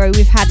Agro.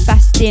 We've had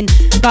Bastin,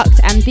 Bucks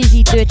and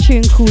Busy do a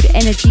tune called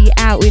Energy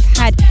Out. We've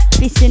had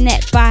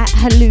Bissinet by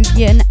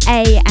Halugian,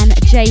 A and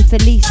J for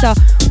Lisa.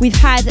 We've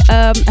had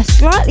a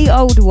slightly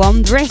old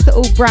one. The rest are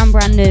all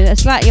brand new. A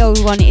slightly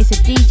old one is a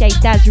DJ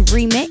Daz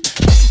remix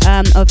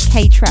of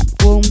K-Trap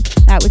Warm.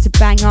 That was a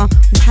banger.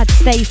 We've had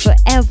Stay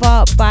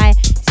Forever by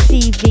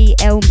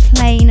CVL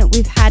Plane.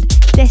 We've had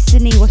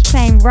Destiny, what's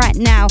playing right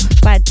now,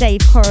 by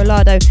Dave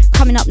Corralado.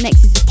 Coming up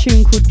next is a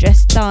tune called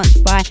Just Dance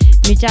by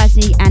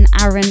Mujazi and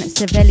Aaron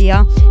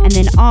Sevilla. And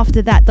then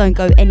after that, don't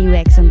go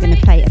anywhere because I'm going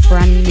to play a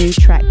brand new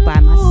track by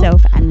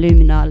myself and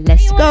Lumina.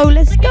 Let's go,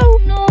 let's go.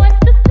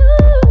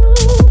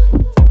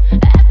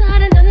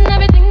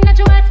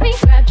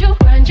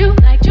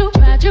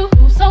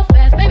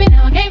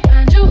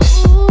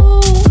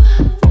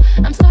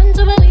 I'm starting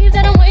to believe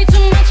that I'm way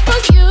too much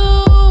for you.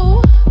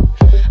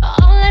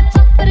 All that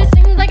talk, but it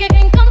seems like it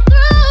can't come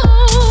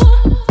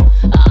through.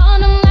 All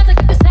them lies that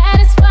could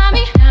satisfy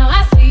me. Now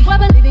I see. Well,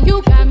 believing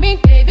you got me,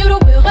 gave you the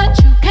will, but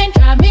you can't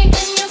drive me.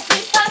 Can you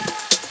keep up,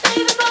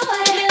 baby boy?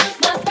 Make me lose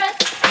my breath.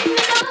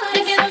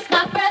 Make me lose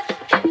my breath.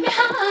 Hit me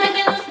hard. Make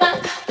me lose my.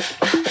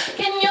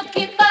 Can you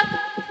keep up,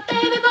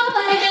 baby boy?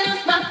 Make me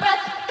lose my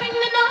breath. Bring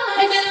the noise.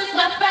 Make me lose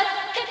my breath.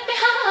 Hit me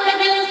hard. Make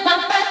me lose my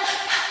breath.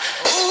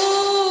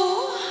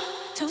 Ooh,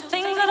 two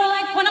things that I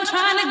like when I'm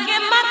trying to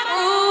get my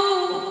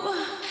groove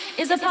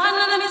is a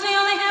partner that meets me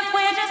only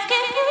halfway. I just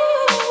can't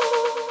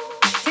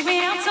prove. Take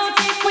me out so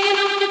deep when you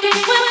know you can't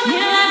swim.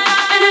 Yeah, like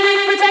fire and I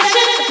need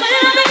protection. So put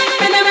it on me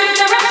in every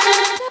direction.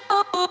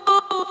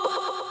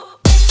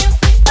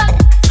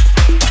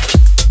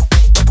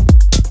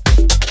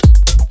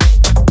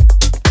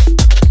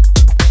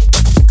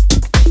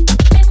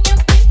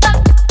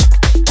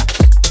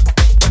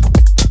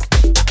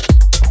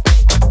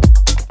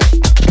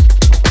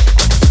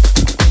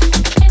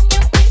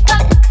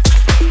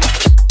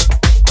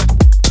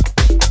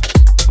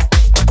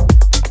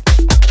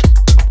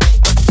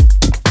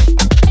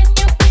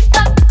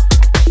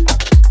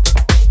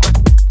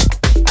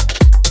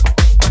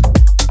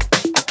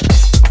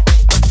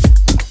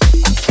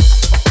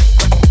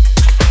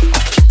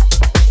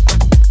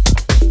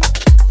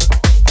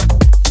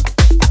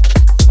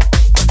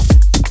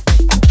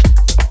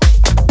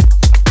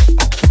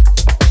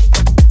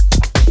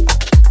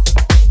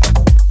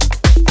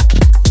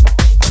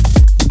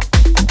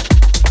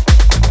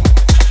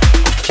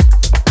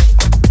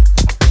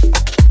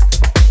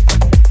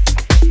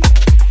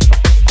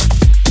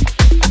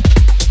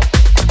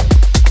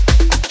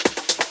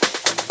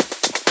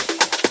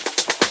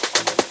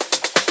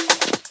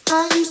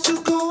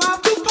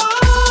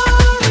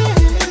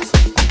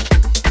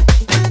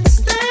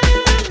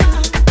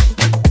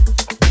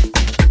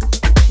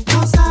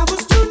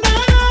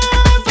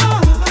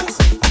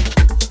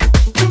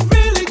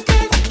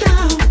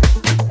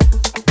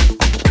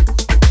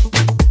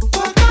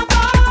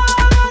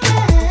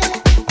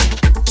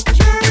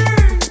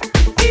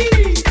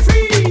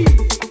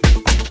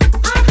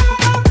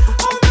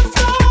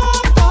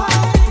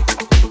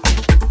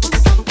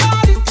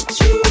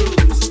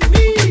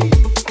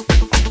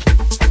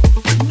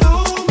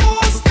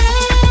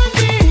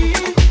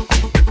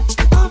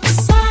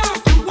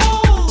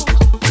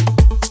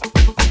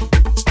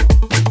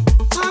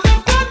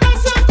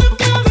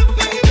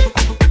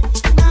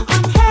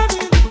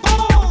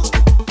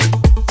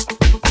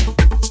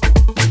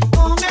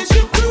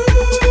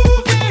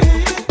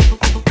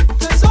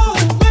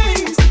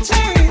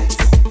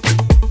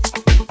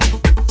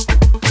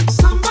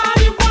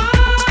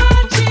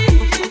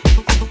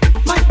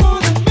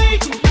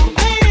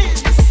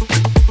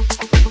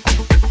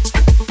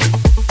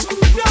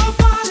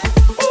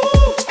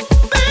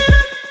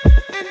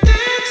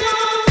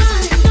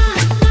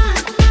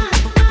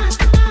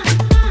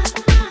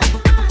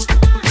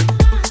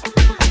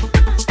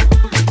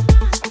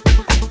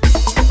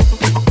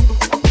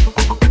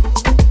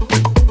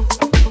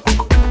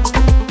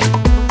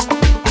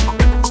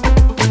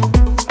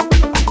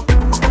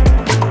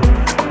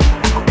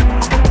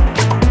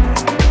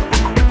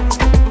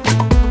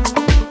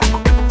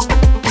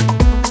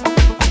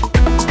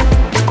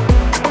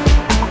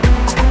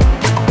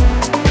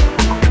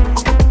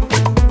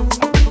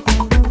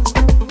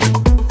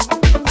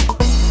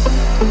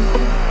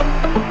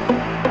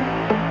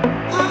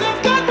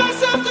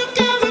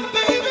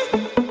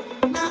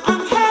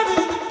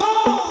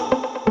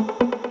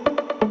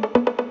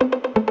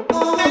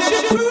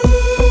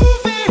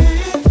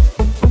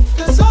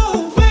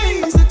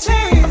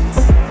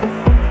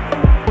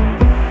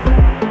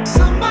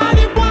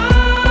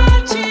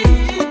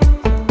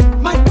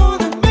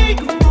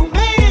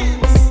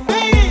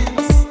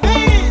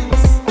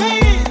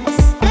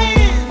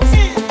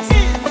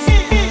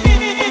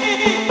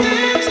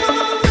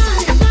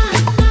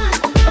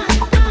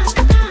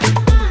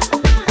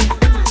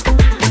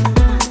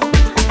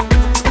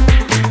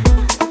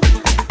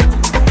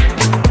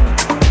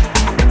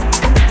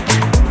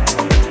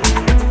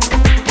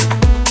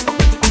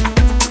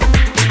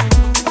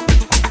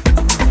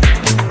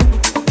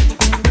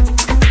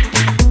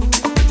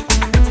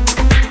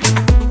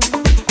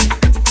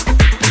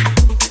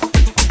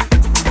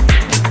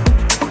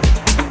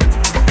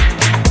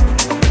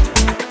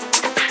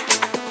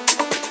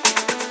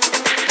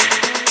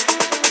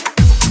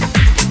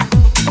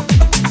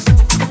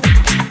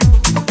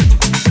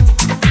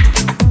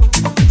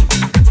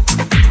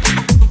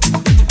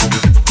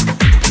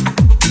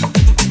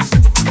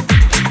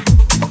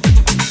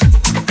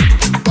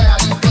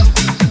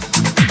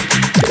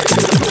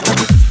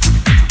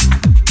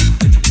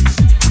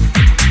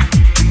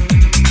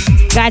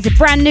 Guys, a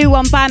brand new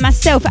one by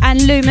myself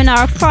and Lumina,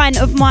 a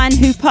client of mine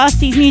who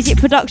passed these music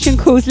production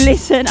calls.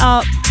 Listen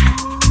up.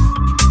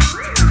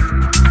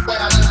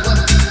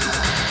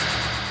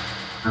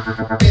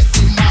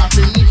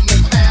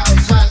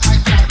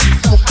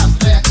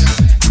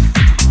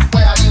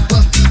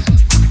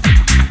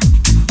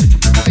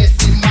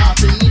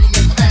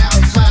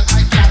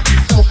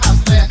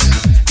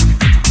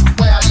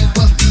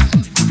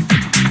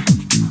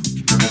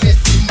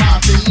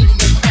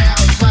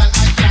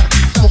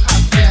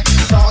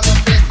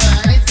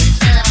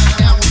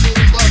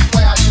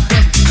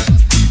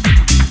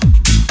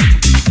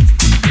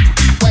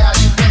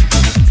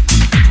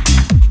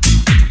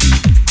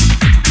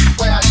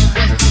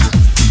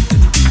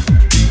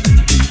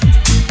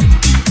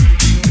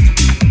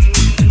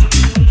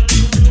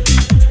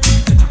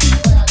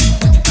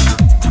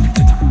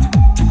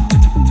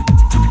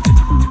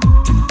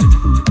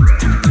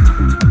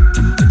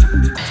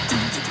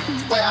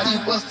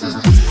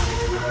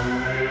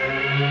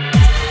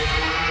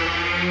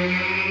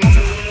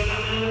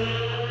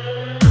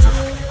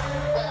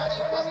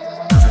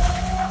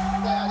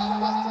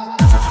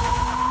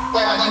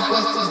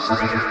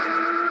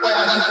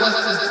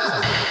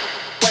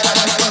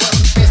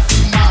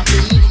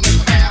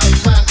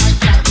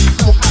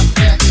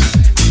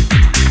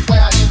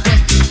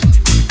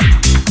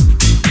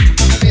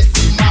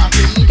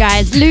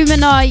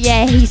 Lumina,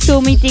 yeah, he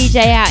saw me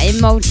DJ out in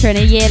Malta, and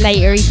a year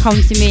later he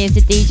comes to me as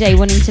a DJ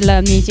wanting to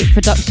learn music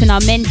production. I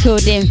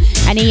mentored him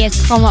and he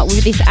has come up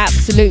with this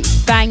absolute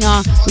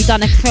banger. We've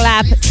done a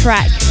collab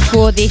track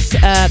for this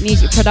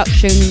music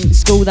production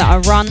school that I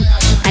run,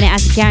 and it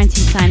has a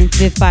guaranteed signing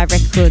to Vivifier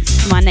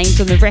Records. My name's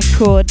on the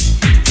record.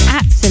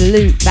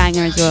 Absolute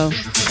banger as well.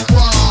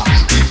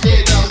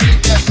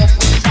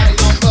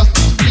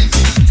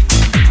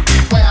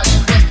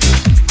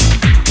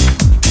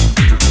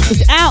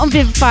 It's out on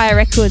Vivifier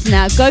Records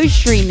now. Go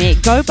stream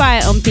it. Go buy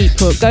it on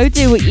Beatport. Go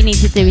do what you need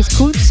to do. It's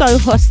called So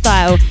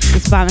Hostile.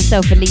 It's by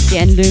myself,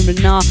 Elysia, and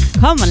Lumina.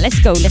 Come on,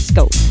 let's go, let's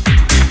go.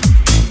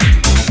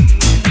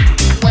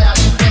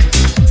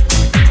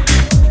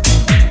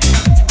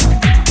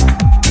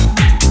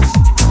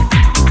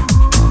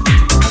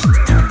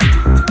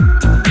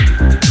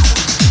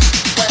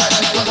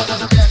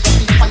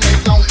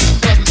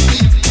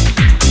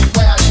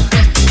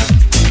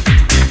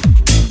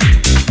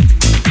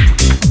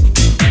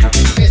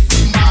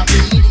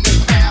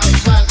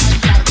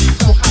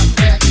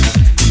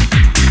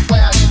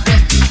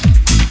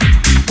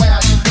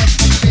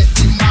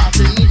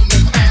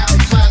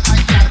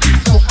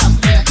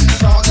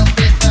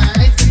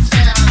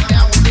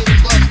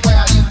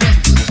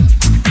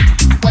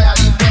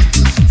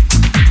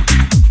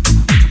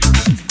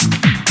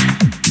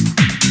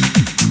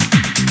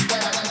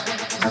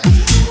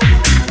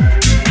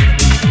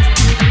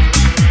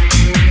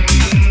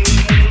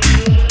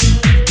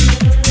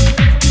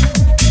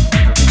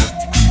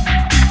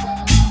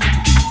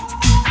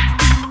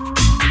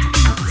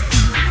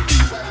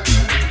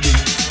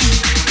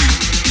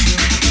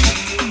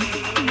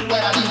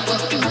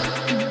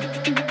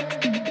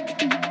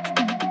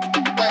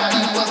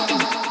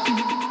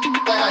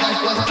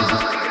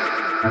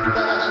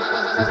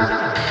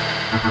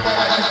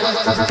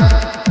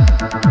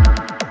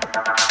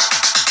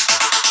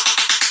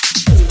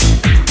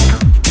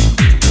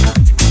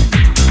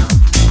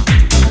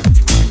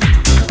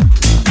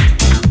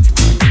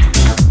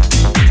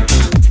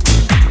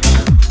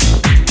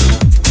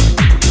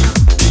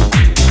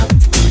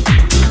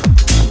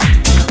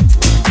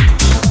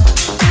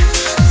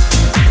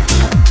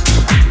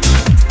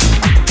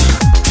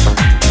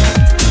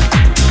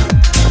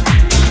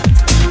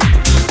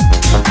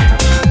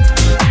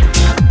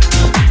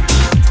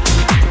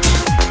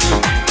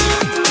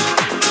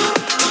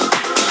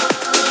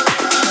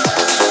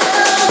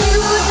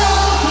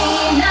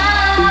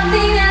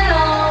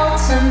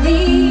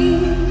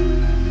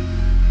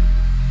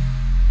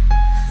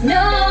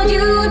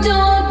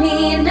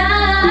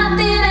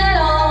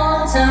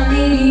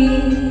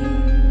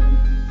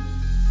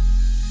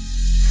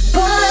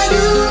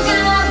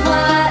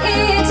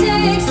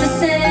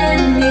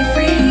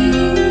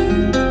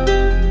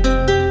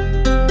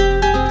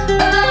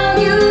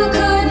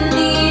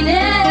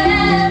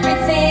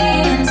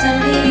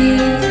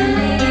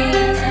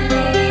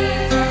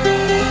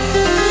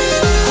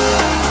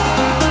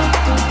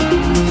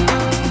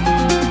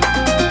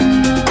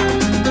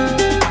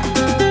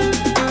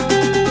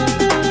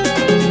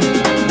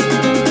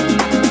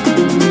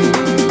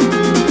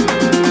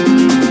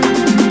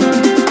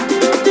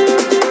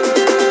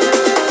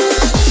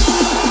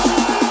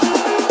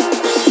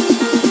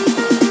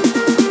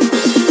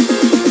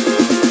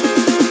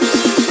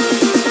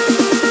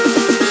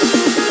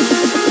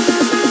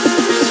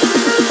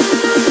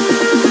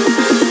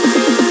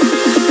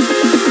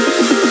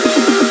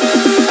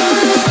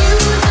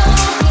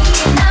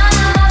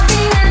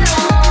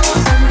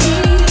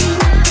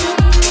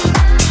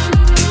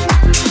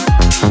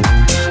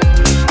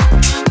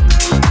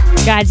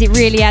 guys, it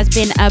really has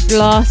been a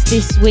blast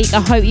this week.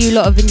 I hope you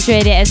lot have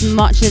enjoyed it as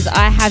much as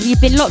I have.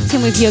 You've been locked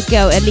in with your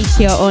girl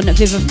Elysia on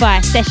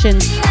Vivifier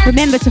Sessions.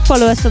 Remember to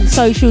follow us on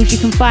socials. You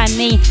can find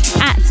me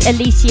at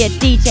Elysia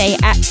DJ,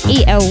 at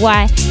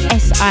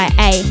ELYSIA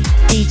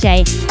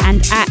DJ,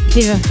 and at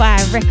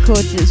Vivifier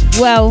Records as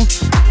well.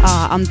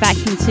 I'm back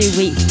in 2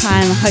 weeks'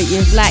 time. I hope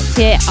you've liked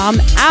it. I'm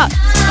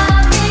out.